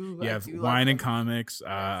said, you have Wine and Comics,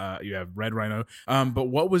 you have Red Rhino. But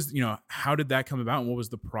what was, how did that come about, and what was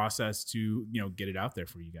the process to, get it out there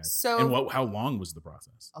for you guys? So, and how long was the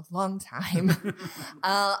process? A long time.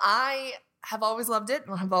 I have always loved it.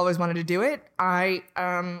 I have always wanted to do it. I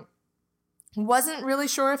wasn't really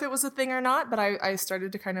sure if it was a thing or not, but I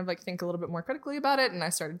started to kind of like think a little bit more critically about it, and I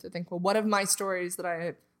started to think, well, what of my stories that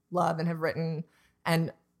I love and have written,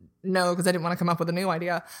 and no, because I didn't want to come up with a new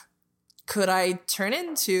idea, could I turn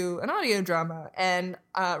into an audio drama? And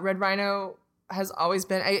Red Rhino has always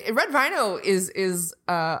been Red Rhino is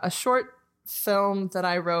a short film that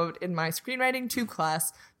I wrote in my screenwriting 2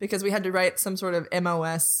 class, because we had to write some sort of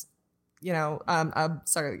MOS,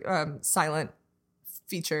 silent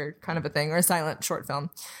feature kind of a thing, or a silent short film.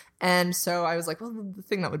 And so I was like, well, the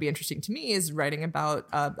thing that would be interesting to me is writing about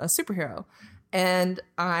a superhero. And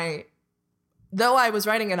though I was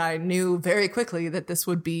writing it, I knew very quickly that this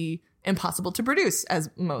would be impossible to produce, as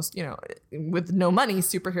most, with no money,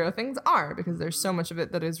 superhero things are, because there's so much of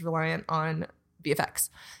it that is reliant on VFX.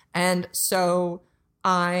 And so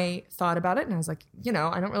I thought about it, and I was like, I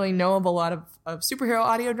don't really know of a lot of superhero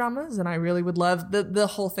audio dramas, and I really would love the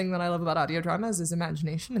whole thing that I love about audio dramas is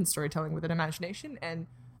imagination and storytelling with an imagination. And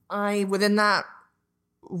I, within that,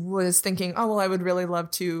 was thinking, oh, well, I would really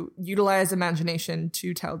love to utilize imagination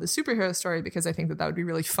to tell the superhero story, because I think that would be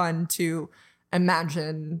really fun to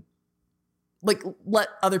imagine, like, let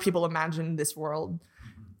other people imagine this world,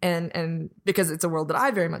 and because it's a world that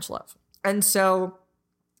I very much love. And so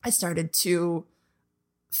I started to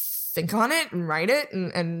think on it and write it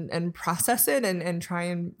and process it and try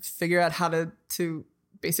and figure out how to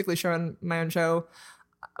basically show on my own show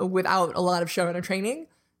without a lot of showrunner training.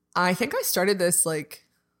 I think I started this like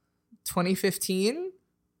 2015,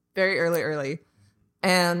 very early.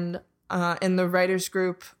 And in the writers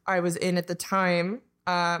group I was in at the time,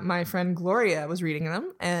 my friend Gloria was reading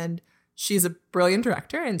them, and she's a brilliant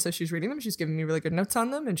director. And so she's reading them. She's giving me really good notes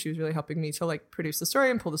on them. And she was really helping me to like produce the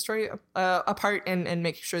story and pull the story apart and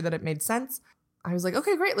make sure that it made sense. I was like,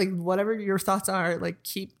 okay, great. Like, whatever your thoughts are, like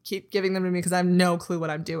keep giving them to me, because I have no clue what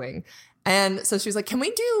I'm doing. And so she was like, can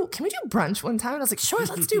we do brunch one time? And I was like, sure,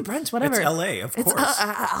 let's do brunch, whatever. It's LA, of course.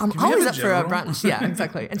 I'm always up for a brunch. Yeah,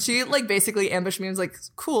 exactly. And she like basically ambushed me and was like,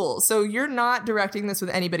 cool. So you're not directing this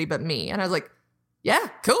with anybody but me. And I was like, yeah,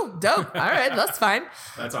 cool, dope. All right, that's fine.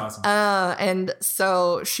 That's awesome. And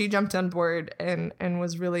so she jumped on board and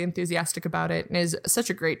was really enthusiastic about it, and is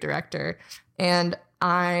such a great director. But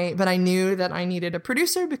I knew that I needed a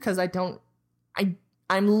producer, because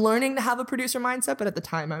I'm learning to have a producer mindset, but at the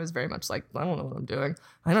time I was very much like, I don't know what I'm doing.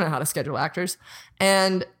 I don't know how to schedule actors.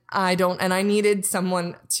 And I needed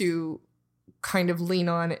someone to kind of lean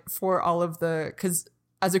on for all of because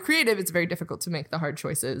as a creative, it's very difficult to make the hard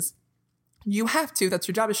choices. You have to, that's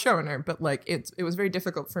your job as showrunner, but like it was very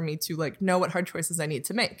difficult for me to like know what hard choices I need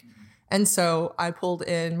to make. And so I pulled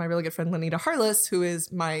in my really good friend, Lenita Harless, who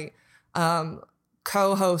is my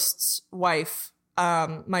co-host's wife,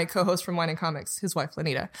 my co-host from Wine and Comics, his wife,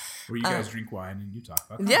 Lenita. Where you guys drink wine and you talk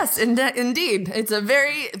about comics. Yes, indeed. It's a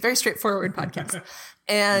very, very straightforward podcast.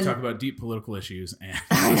 And we talk about deep political issues. And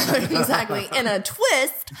exactly. In a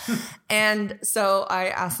twist. And so I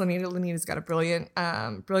asked Lenita. Lenita's got a brilliant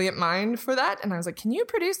mind for that. And I was like, can you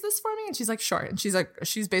produce this for me? And she's like, sure. And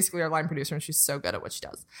she's basically our line producer, and she's so good at what she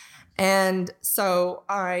does. And so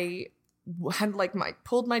I had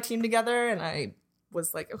pulled my team together, and I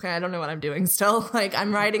was like, okay, I don't know what I'm doing still. Like,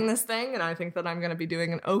 I'm writing this thing and I think that I'm going to be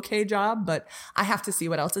doing an okay job, but I have to see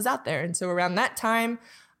what else is out there. And so around that time,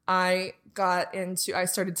 I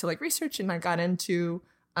started to like research, and I got into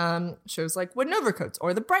shows like Wooden Overcoats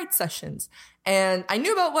or The Bright Sessions. And I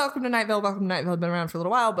knew about Welcome to Night Vale. Welcome to Night Vale had been around for a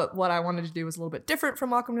little while, but what I wanted to do was a little bit different from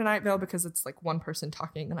Welcome to Night Vale because it's like one person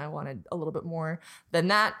talking, and I wanted a little bit more than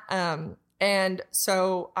that. And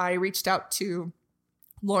so I reached out to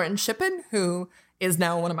Lauren Shippen, who is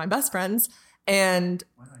now one of my best friends, and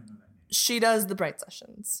she does The Bright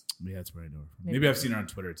Sessions. Yeah, that's where I know her from. Maybe I've seen her on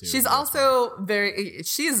Twitter too. She's also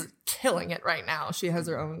she's killing it right now. She has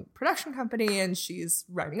her own production company and she's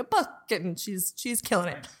writing a book and she's killing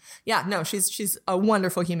it. Yeah, no, she's a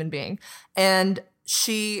wonderful human being. And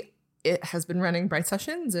it has been running Bright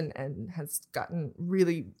Sessions and has gotten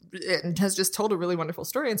and has just told a really wonderful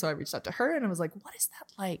story. And so I reached out to her and I was like, what is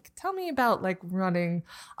that like? Tell me about like running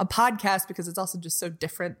a podcast, because it's also just so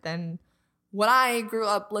different than what I grew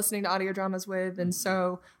up listening to audio dramas with. And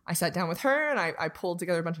so I sat down with her and I pulled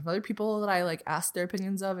together a bunch of other people that I like asked their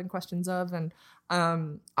opinions of and questions of. And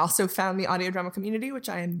also found the audio drama community, which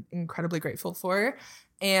I am incredibly grateful for,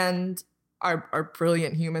 and are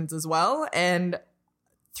brilliant humans as well. And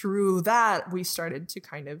through that, we started to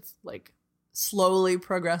kind of like slowly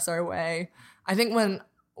progress our way. I think when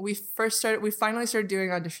we finally started doing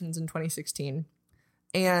auditions in 2016.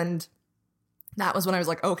 And that was when I was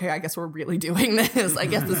like, okay, I guess we're really doing this. I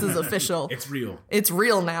guess this is official. It's real. It's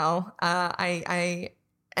real now.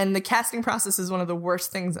 And the casting process is one of the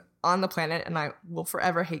worst things on the planet, and I will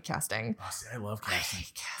forever hate casting. Oh, see, I love casting. I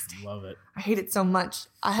hate casting. Love it. I hate it so much.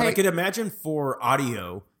 But I could imagine for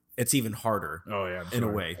audio, it's even harder. Oh yeah, in a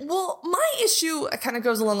way. Well, my issue kind of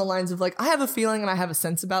goes along the lines of like, I have a feeling and I have a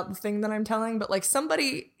sense about the thing that I'm telling, but like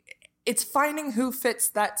it's finding who fits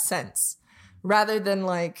that sense rather than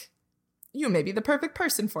like, you may be the perfect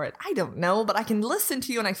person for it. I don't know, but I can listen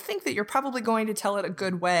to you and I think that you're probably going to tell it a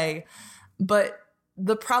good way. But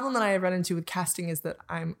the problem that I run into with casting is that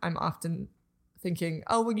I'm often thinking,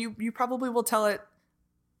 oh, well, you probably will tell it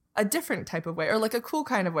a different type of way or like a cool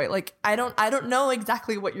kind of way. Like, I don't know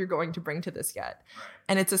exactly what you're going to bring to this yet.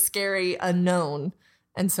 And it's a scary unknown.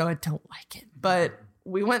 And so I don't like it. But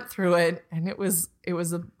we went through it, and it was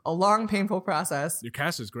a long, painful process. Your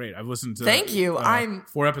cast is great. I've listened to Thank you. I'm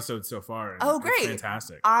 4 episodes so far. Oh, great. It's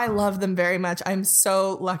fantastic. I love them very much. I'm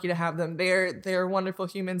so lucky to have them. They're wonderful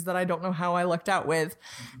humans that I don't know how I lucked out with.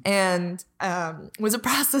 And was a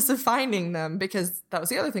process of finding them, because that was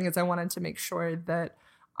the other thing, is I wanted to make sure that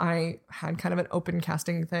I had kind of an open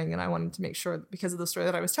casting thing, and I wanted to make sure, because of the story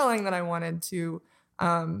that I was telling, that I wanted to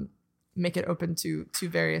make it open to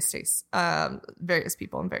various various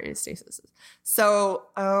people in various stages. So,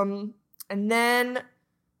 and then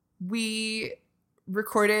we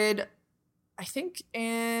recorded, I think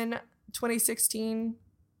in 2016,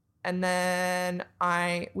 and then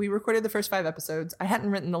we recorded the first 5 episodes. I hadn't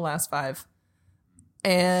written the last 5,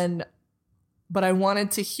 but I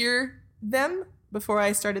wanted to hear them before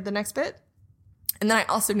I started the next bit. And then I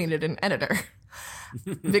also needed an editor.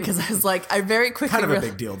 Because I was like, I very quickly... Kind of a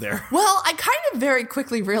big deal there. Well, I kind of very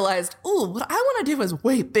quickly realized, what I want to do is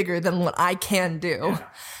way bigger than what I can do.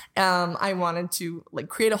 Yeah. I wanted to like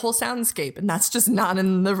create a whole soundscape, and that's just not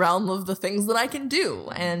in the realm of the things that I can do.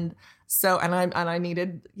 And so, I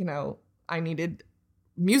needed, I needed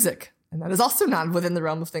music, and that is also not within the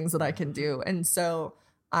realm of things that I can do. And so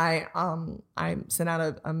I sent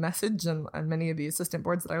out a message on many of the assistant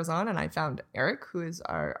boards that I was on, and I found Eric, who is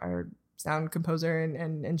our sound composer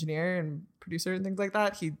and engineer and producer and things like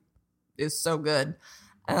that. He is so good.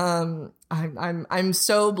 I'm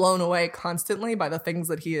so blown away constantly by the things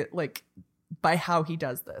that he by how he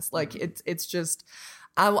does this. Like it's just,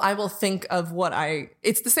 I will think of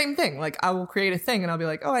it's the same thing. Like I will create a thing and I'll be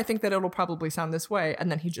like, oh, I think that it'll probably sound this way.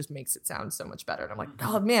 And then he just makes it sound so much better. And I'm like,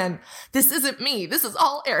 oh man, this isn't me. This is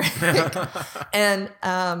all Eric. And,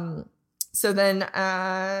 so then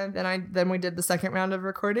we did the second round of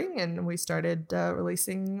recording, and we started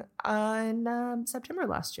releasing in September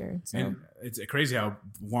last year. So. And it's crazy how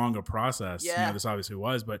long a process this obviously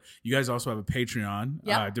was. But you guys also have a Patreon,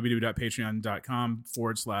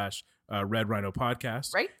 www.patreon.com/Red Rhino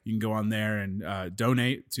Podcast. Right. You can go on there and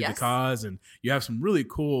donate to the cause, and you have some really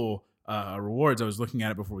cool rewards. I was looking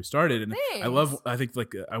at it before we started, and Thanks. I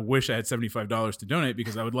wish I had $75 to donate,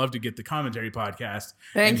 because I would love to get the commentary podcast.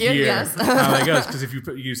 Thank you. Yes. How that goes, because if you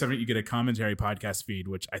use something, you get a commentary podcast feed,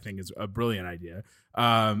 which I think is a brilliant idea.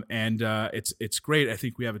 And it's great. I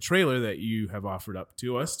think we have a trailer that you have offered up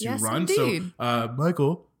to us to run. Indeed. So,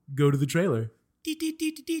 Michael, go to the trailer.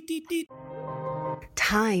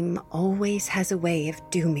 Time always has a way of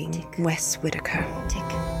dooming Wes Whitaker. Tick.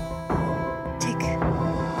 Tick.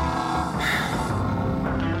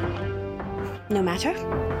 No matter.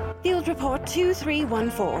 Field report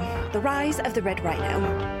 2314. The rise of the Red Rhino.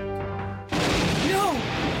 No!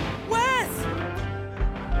 Wes!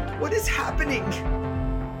 What is happening?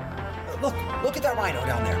 Look at that rhino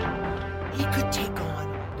down there. He could take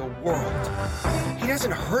on the world. He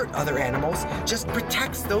doesn't hurt other animals, just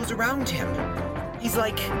protects those around him. He's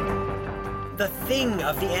like the thing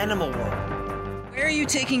of the animal world. Where are you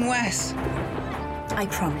taking Wes? I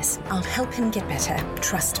promise, I'll help him get better.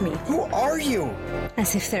 Trust me. Who are you?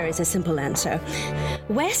 As if there is a simple answer.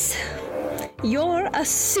 Wes, you're a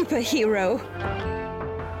superhero.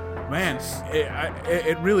 Man,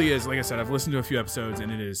 it really is. Like I said, I've listened to a few episodes, and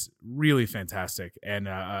it is really fantastic. And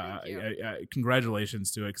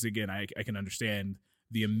congratulations to it, because again, I can understand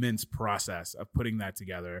the immense process of putting that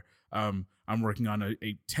together. I'm working on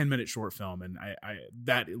a 10-minute short film, and I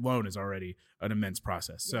that alone is already an immense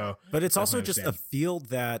process. So, but it's also just a field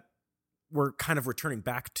that we're kind of returning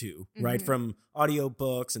back to, right? From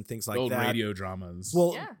audiobooks and things like old that. radio dramas.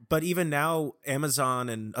 Well, but even now, Amazon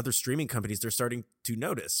and other streaming companies, they're starting to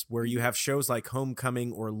notice where you have shows like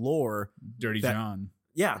Homecoming or Lore. Dirty John.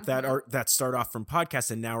 Yeah, that start off from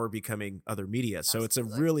podcasts and now are becoming other media. So it's a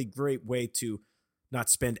really great way to not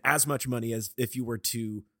spend as much money as if you were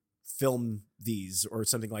to film these or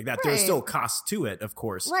something like that. There's still costs to it, of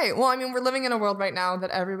course. Right. Well, I mean, we're living in a world right now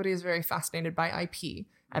that everybody is very fascinated by IP.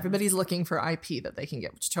 Everybody's looking for IP that they can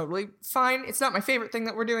get, which is totally fine. It's not my favorite thing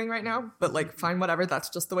that we're doing right now, but like, fine, whatever. That's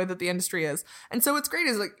just the way that the industry is. And so what's great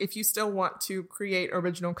is like, if you still want to create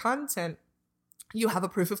original content, you have a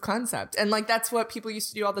proof of concept. And like, that's what people used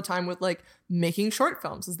to do all the time with like making short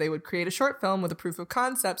films, is they would create a short film with a proof of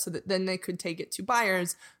concept so that then they could take it to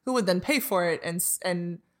buyers who would then pay for it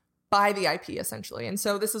and buy the IP essentially. And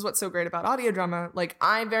so this is what's so great about audio drama. Like,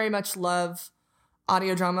 I very much love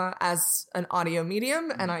audio drama as an audio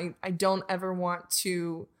medium, and I don't ever want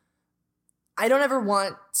to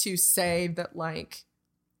say that, like,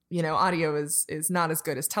 you know, audio is not as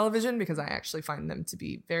good as television, because I actually find them to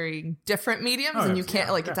be very different mediums, and you can't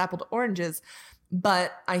it's apple to oranges.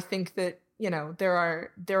 But I think that, you know, there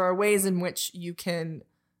are ways in which you can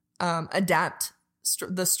adapt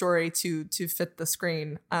the story to fit the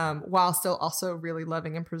screen, while still also really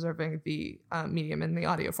loving and preserving the medium in the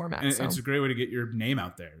audio format. And it's a great way to get your name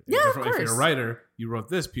out there. Yeah, of course. If you're a writer, you wrote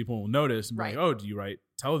this, people will notice and be like, oh, do you write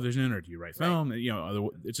television or do you write film? Right. You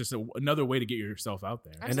know, it's just another way to get yourself out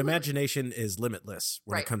there. Absolutely. And imagination is limitless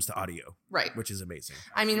when it comes to audio, right? Which is amazing.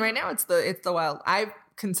 I mean, right now it's the wild. I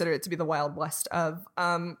consider it to be the wild west of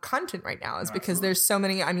content right now, is because there's so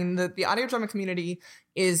many. I mean, the audio drama community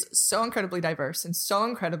is so incredibly diverse and so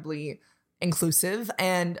incredibly inclusive,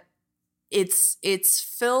 and it's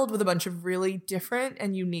filled with a bunch of really different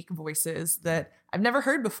and unique voices that I've never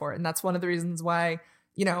heard before. And that's one of the reasons why,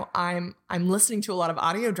 you know, I'm listening to a lot of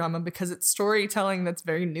audio drama, because it's storytelling that's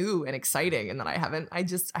very new and exciting, and that I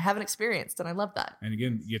haven't experienced, and I love that. And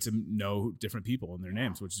again, you get to know different people and their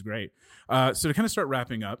names, which is great. So to kind of start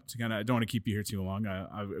wrapping up, I don't want to keep you here too long.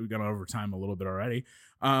 We've gone over time a little bit already.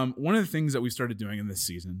 One of the things that we started doing in this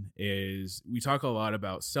season is we talk a lot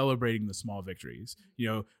about celebrating the small victories. You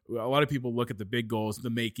know, a lot of people look at the big goals, the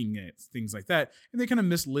making it, things like that, and they kind of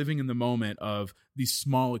miss living in the moment of these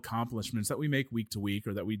small accomplishments that we make week to week,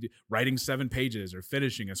 or that we do, writing 7 pages or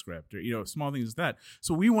finishing a script, or, you know, small things like that.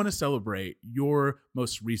 So we want to celebrate your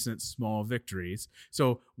most recent small victories.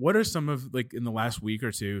 So what are some of, like, in the last week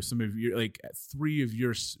or two, some of your, like, 3 of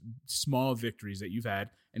your small victories that you've had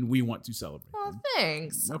and we want to celebrate? Oh,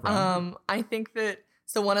 thanks. No problem. I think that,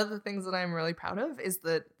 so one of the things that I'm really proud of is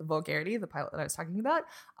the Vulgarity, the pilot that I was talking about.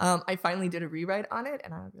 I finally did a rewrite on it,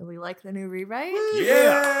 and I really like the new rewrite.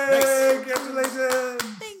 Yeah. Nice. Congratulations.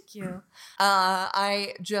 Thank you.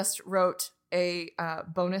 I just wrote a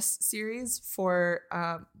bonus series for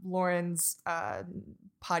Lauren's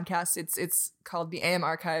podcast. It's called The AM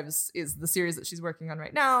Archives, is the series that she's working on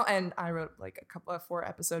right now, and I wrote like a couple of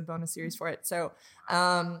 4-episode bonus series for it. So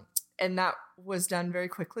and that was done very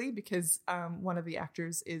quickly, because one of the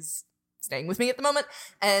actors is staying with me at the moment,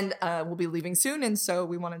 and will be leaving soon, and so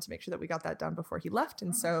we wanted to make sure that we got that done before he left.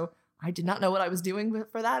 And so I did not know what I was doing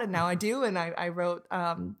for that, and now I do. And I wrote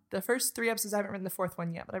the first 3 episodes. I haven't written the 4th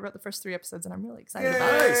one yet, but I wrote the first 3 episodes, and I'm really excited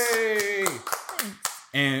about it. Thanks.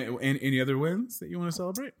 And any other wins that you want to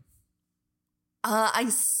celebrate? I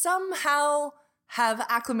somehow have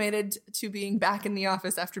acclimated to being back in the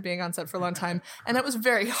office after being on set for a long time, and it was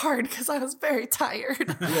very hard because I was very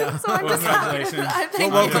tired. Yeah. So I'm just happy.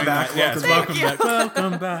 Thank welcome you. back. Yes, welcome you. back.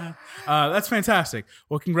 Welcome back. That's fantastic.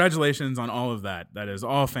 Well, congratulations on all of that. That is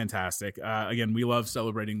all fantastic. Again, we love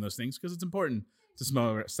celebrating those things because it's important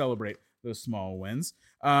to celebrate those small wins.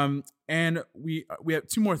 And we have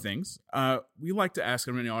two more things. We like to ask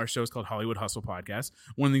everyone, our show is called Hollywood Hustle Podcast.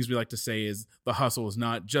 One of the things we like to say is the hustle is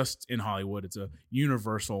not just in Hollywood. It's a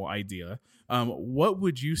universal idea. What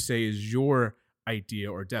would you say is your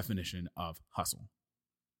idea or definition of hustle?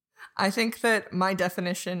 I think that my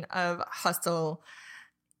definition of hustle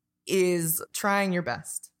is trying your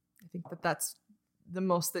best. I think that that's the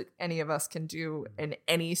most that any of us can do in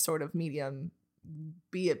any sort of medium,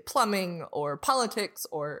 be it plumbing or politics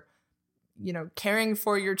or, caring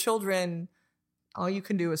for your children. All you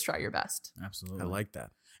can do is try your best. Absolutely. I like that.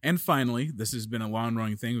 And finally, this has been a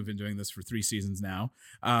long-running thing. We've been doing this for 3 seasons now.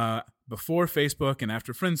 Before Facebook and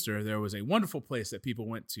after Friendster, there was a wonderful place that people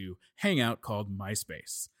went to hang out called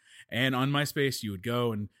MySpace. And on MySpace, you would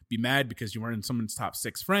go and be mad because you weren't in someone's top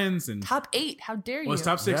 6 friends. And Top 8. How dare you? well, it's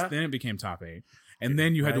top 6, Yeah. then it became top 8. And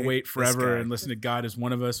then you had to Right. wait This forever guy. and listen to God is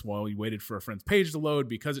One of Us while you waited for a friend's page to load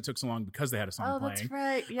because it took so long because they had a song Oh, playing. that's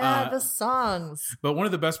right. Yeah, the songs. But one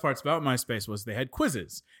of the best parts about MySpace was they had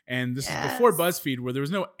quizzes. And this is Yes. before BuzzFeed, where there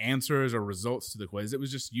was no answers or results to the quiz. It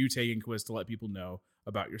was just you taking a quiz to let people know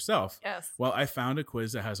about yourself. Yes. Well, I found a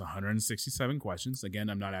quiz that has 167 questions.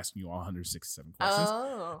 Again, I'm not asking you all 167 questions.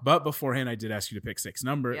 Oh. But beforehand, I did ask you to pick 6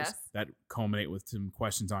 numbers Yes. that culminate with some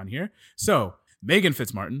questions on here. So, Megan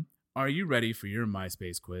Fitzmartin, are you ready for your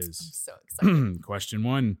MySpace I'm quiz? so excited. Question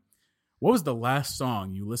 1. What was the last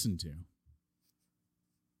song you listened to?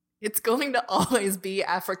 It's going to always be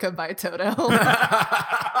Africa by Toto.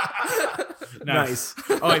 Nice.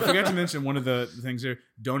 Oh, I forgot to mention one of the things here.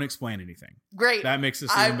 Don't explain anything. Great. That makes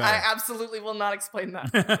this I even better. absolutely will not explain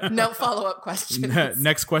that. No follow-up questions.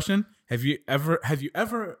 Next question. Have you ever,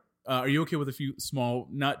 are you okay with a few small,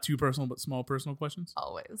 not too personal, but small personal questions?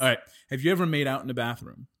 Always. All right. Have you ever made out in a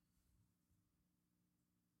bathroom?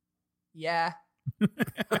 Yeah.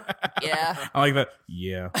 Yeah. I like that.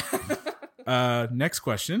 Yeah. Next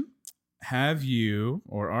question. Have you,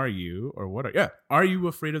 or are you, or what are you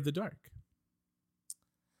afraid of the dark?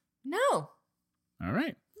 No. All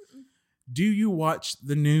right. Do you watch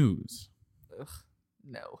the news? Ugh,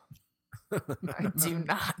 no. I do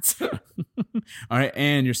not. All right.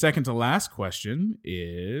 And your second to last question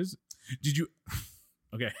is,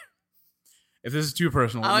 okay. If this is too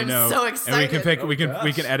personal, let I'm me know. so And we can excited. pick, Oh, we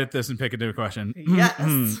gosh. can edit this and pick a new question.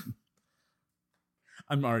 Yes.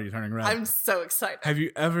 I'm already turning red. I'm so excited. Have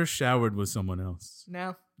you ever showered with someone else?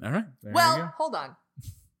 No. All right. There you Well, go. hold on.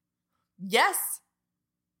 Yes.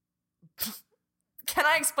 Can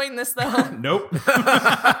I explain this though? Nope.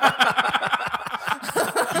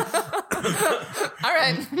 All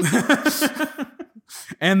right.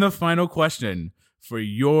 And the final question for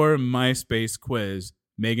your MySpace quiz,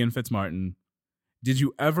 Megan Fitzmartin. Did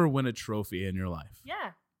you ever win a trophy in your life?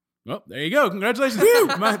 Yeah. Well, there you go. Congratulations.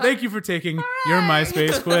 Thank you for taking your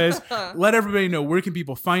MySpace quiz. Let everybody know, where can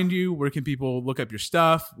people find you? Where can people look up your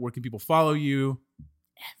stuff? Where can people follow you?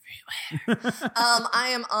 I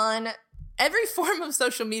am on every form of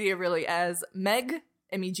social media really as Meg,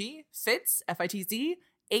 M-E-G, Fitz, F-I-T-Z,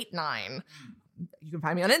 89. You can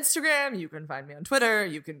find me on Instagram. You can find me on Twitter.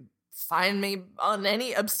 You can find me on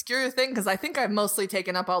any obscure thing because I think I've mostly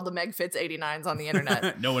taken up all the Meg Fitz 89s on the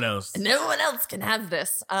internet. No one else. No one else can have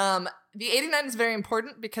this. The 89 is very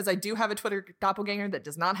important because I do have a Twitter doppelganger that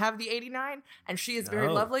does not have the 89, and she is very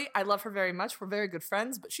Oh. lovely. I love her very much. We're very good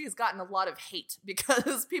friends, but she has gotten a lot of hate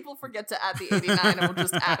because people forget to add the 89 and will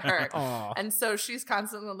just add her. Aw. And so she's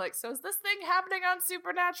constantly like, so is this thing happening on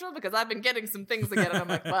Supernatural? Because I've been getting some things again. And I'm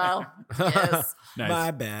like, well, yes. Nice.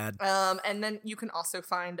 My bad. And then you can also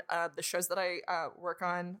find the shows that I work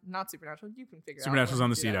on, not Supernatural. You can figure Supernatural's out. on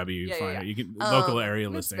the where to do CW. that. Find it. You can local area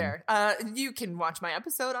it's listing. fair. You can watch my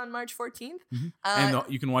episode on March 14th. And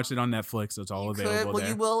you can watch it on Netflix. So it's all available there.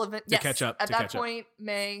 You will yes, catch up, at to that catch up. point.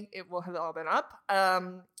 May it will have all been up.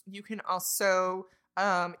 You can also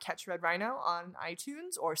catch Red Rhino on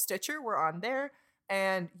iTunes or Stitcher. We're on there.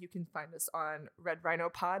 And you can find us on Red Rhino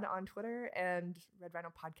Pod on Twitter and Red Rhino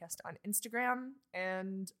Podcast on Instagram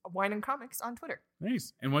and Wine and Comics on Twitter.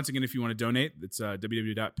 Nice. And once again, if you want to donate, it's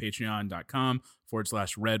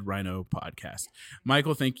www.patreon.com/Red Rhino Podcast.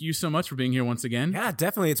 Michael, thank you so much for being here once again. Yeah,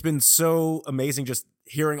 definitely. It's been so amazing just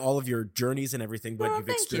hearing all of your journeys and everything, what Oh, you've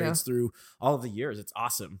thank you. experienced through all of the years. It's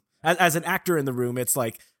awesome. As an actor in the room, it's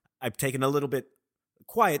like I've taken a little bit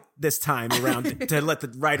quiet this time around to let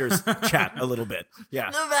the writers chat a little bit.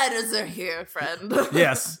 Yeah. The writers are here, friend.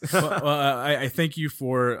 Yes. I thank you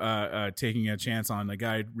for taking a chance on a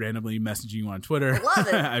guy randomly messaging you on Twitter. I love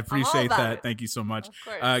it. I appreciate that. It. Thank you so much. Of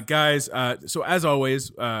course. Guys, so as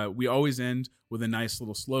always, we always end with a nice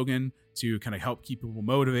little slogan to kind of help keep people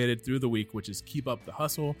motivated through the week, which is keep up the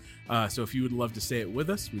hustle. So if you would love to say it with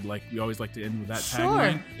us, we always like to end with that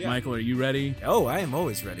tagline. Yeah. Michael, are you ready? Oh, I am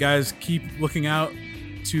always ready. Guys, keep looking out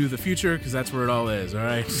to the future because that's where it all is. All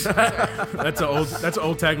right. That's an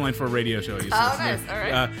old tagline for a radio show. Oh, nice. All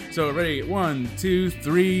right. So ready? 1, 2,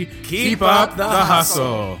 3. Keep up the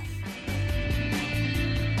hustle.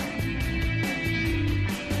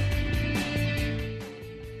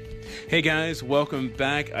 Hey guys, welcome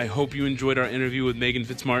back. I hope you enjoyed our interview with Megan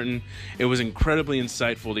Fitzmartin. It was incredibly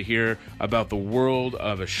insightful to hear about the world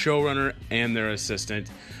of a showrunner and their assistant.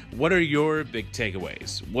 What are your big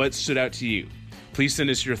takeaways? What stood out to you? Please send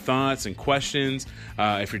us your thoughts and questions.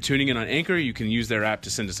 If you're tuning in on Anchor, you can use their app to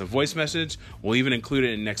send us a voice message. We'll even include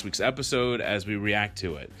it in next week's episode as we react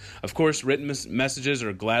to it. Of course, written messages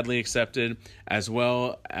are gladly accepted, as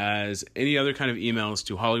well as any other kind of emails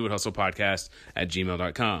to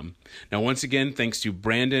HollywoodHustlePodcast@gmail.com. Now, once again, thanks to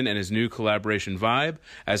Brandon and his new collaboration Vibe.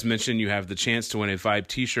 As mentioned, you have the chance to win a Vibe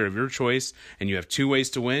t-shirt of your choice, and you have 2 ways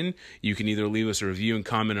to win. You can either leave us a review and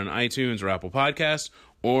comment on iTunes or Apple Podcasts,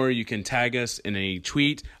 or you can tag us in a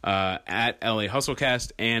tweet at LA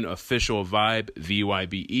Hustlecast and official Vibe,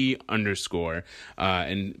 VYBE _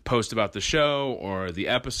 and post about the show or the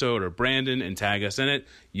episode or Brandon and tag us in it.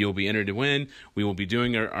 You'll be entered to win. We will be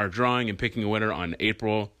doing our drawing and picking a winner on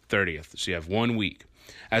April 30th. So you have 1 week.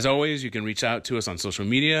 As always, you can reach out to us on social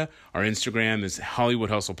media. Our Instagram is Hollywood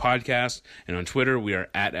Hustle Podcast, and on Twitter, we are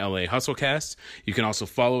at LA Hustlecast. You can also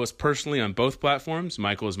follow us personally on both platforms.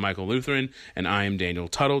 Michael is Michael Lutheran, and I am Daniel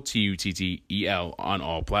Tuttle, Tuttel, on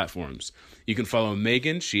all platforms. You can follow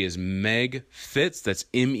Megan. She is Meg Fitz. That's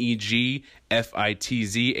MEGFITZ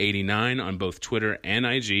 89 on both Twitter and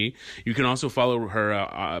IG. You can also follow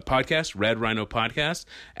her podcast, Red Rhino Podcast,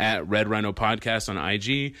 at Red Rhino Podcast on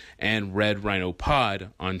IG and Red Rhino Pod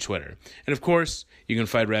on Twitter. And of course, you can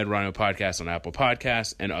find Red Rhino Podcast on Apple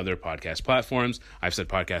Podcasts and other podcast platforms. I've said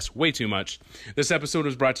podcast way too much. This episode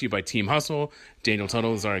was brought to you by Team Hustle. Daniel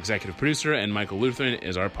Tuttle is our executive producer, and Michael Lutheran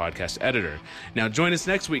is our podcast editor. Now, join us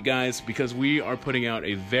next week, guys, because we are putting out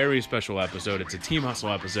a very special episode. It's a Team Hustle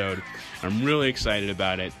episode. I'm really excited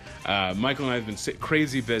about it. Michael and I have been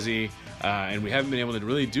crazy busy, and we haven't been able to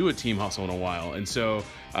really do a Team Hustle in a while. And so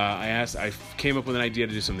I came up with an idea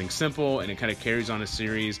to do something simple, and it kind of carries on a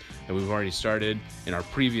series that we've already started in our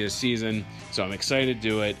previous season. So I'm excited to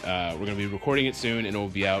do it. We're going to be recording it soon, and it will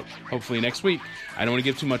be out hopefully next week. I don't want to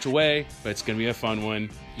give too much away, but it's going to be a fun one.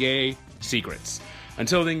 Yay, secrets.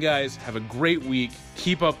 Until then, guys, have a great week.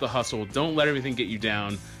 Keep up the hustle. Don't let everything get you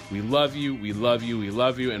down. We love you, we love you, we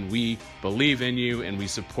love you, and we believe in you, and we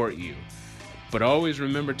support you. But always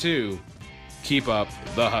remember to keep up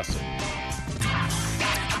the hustle.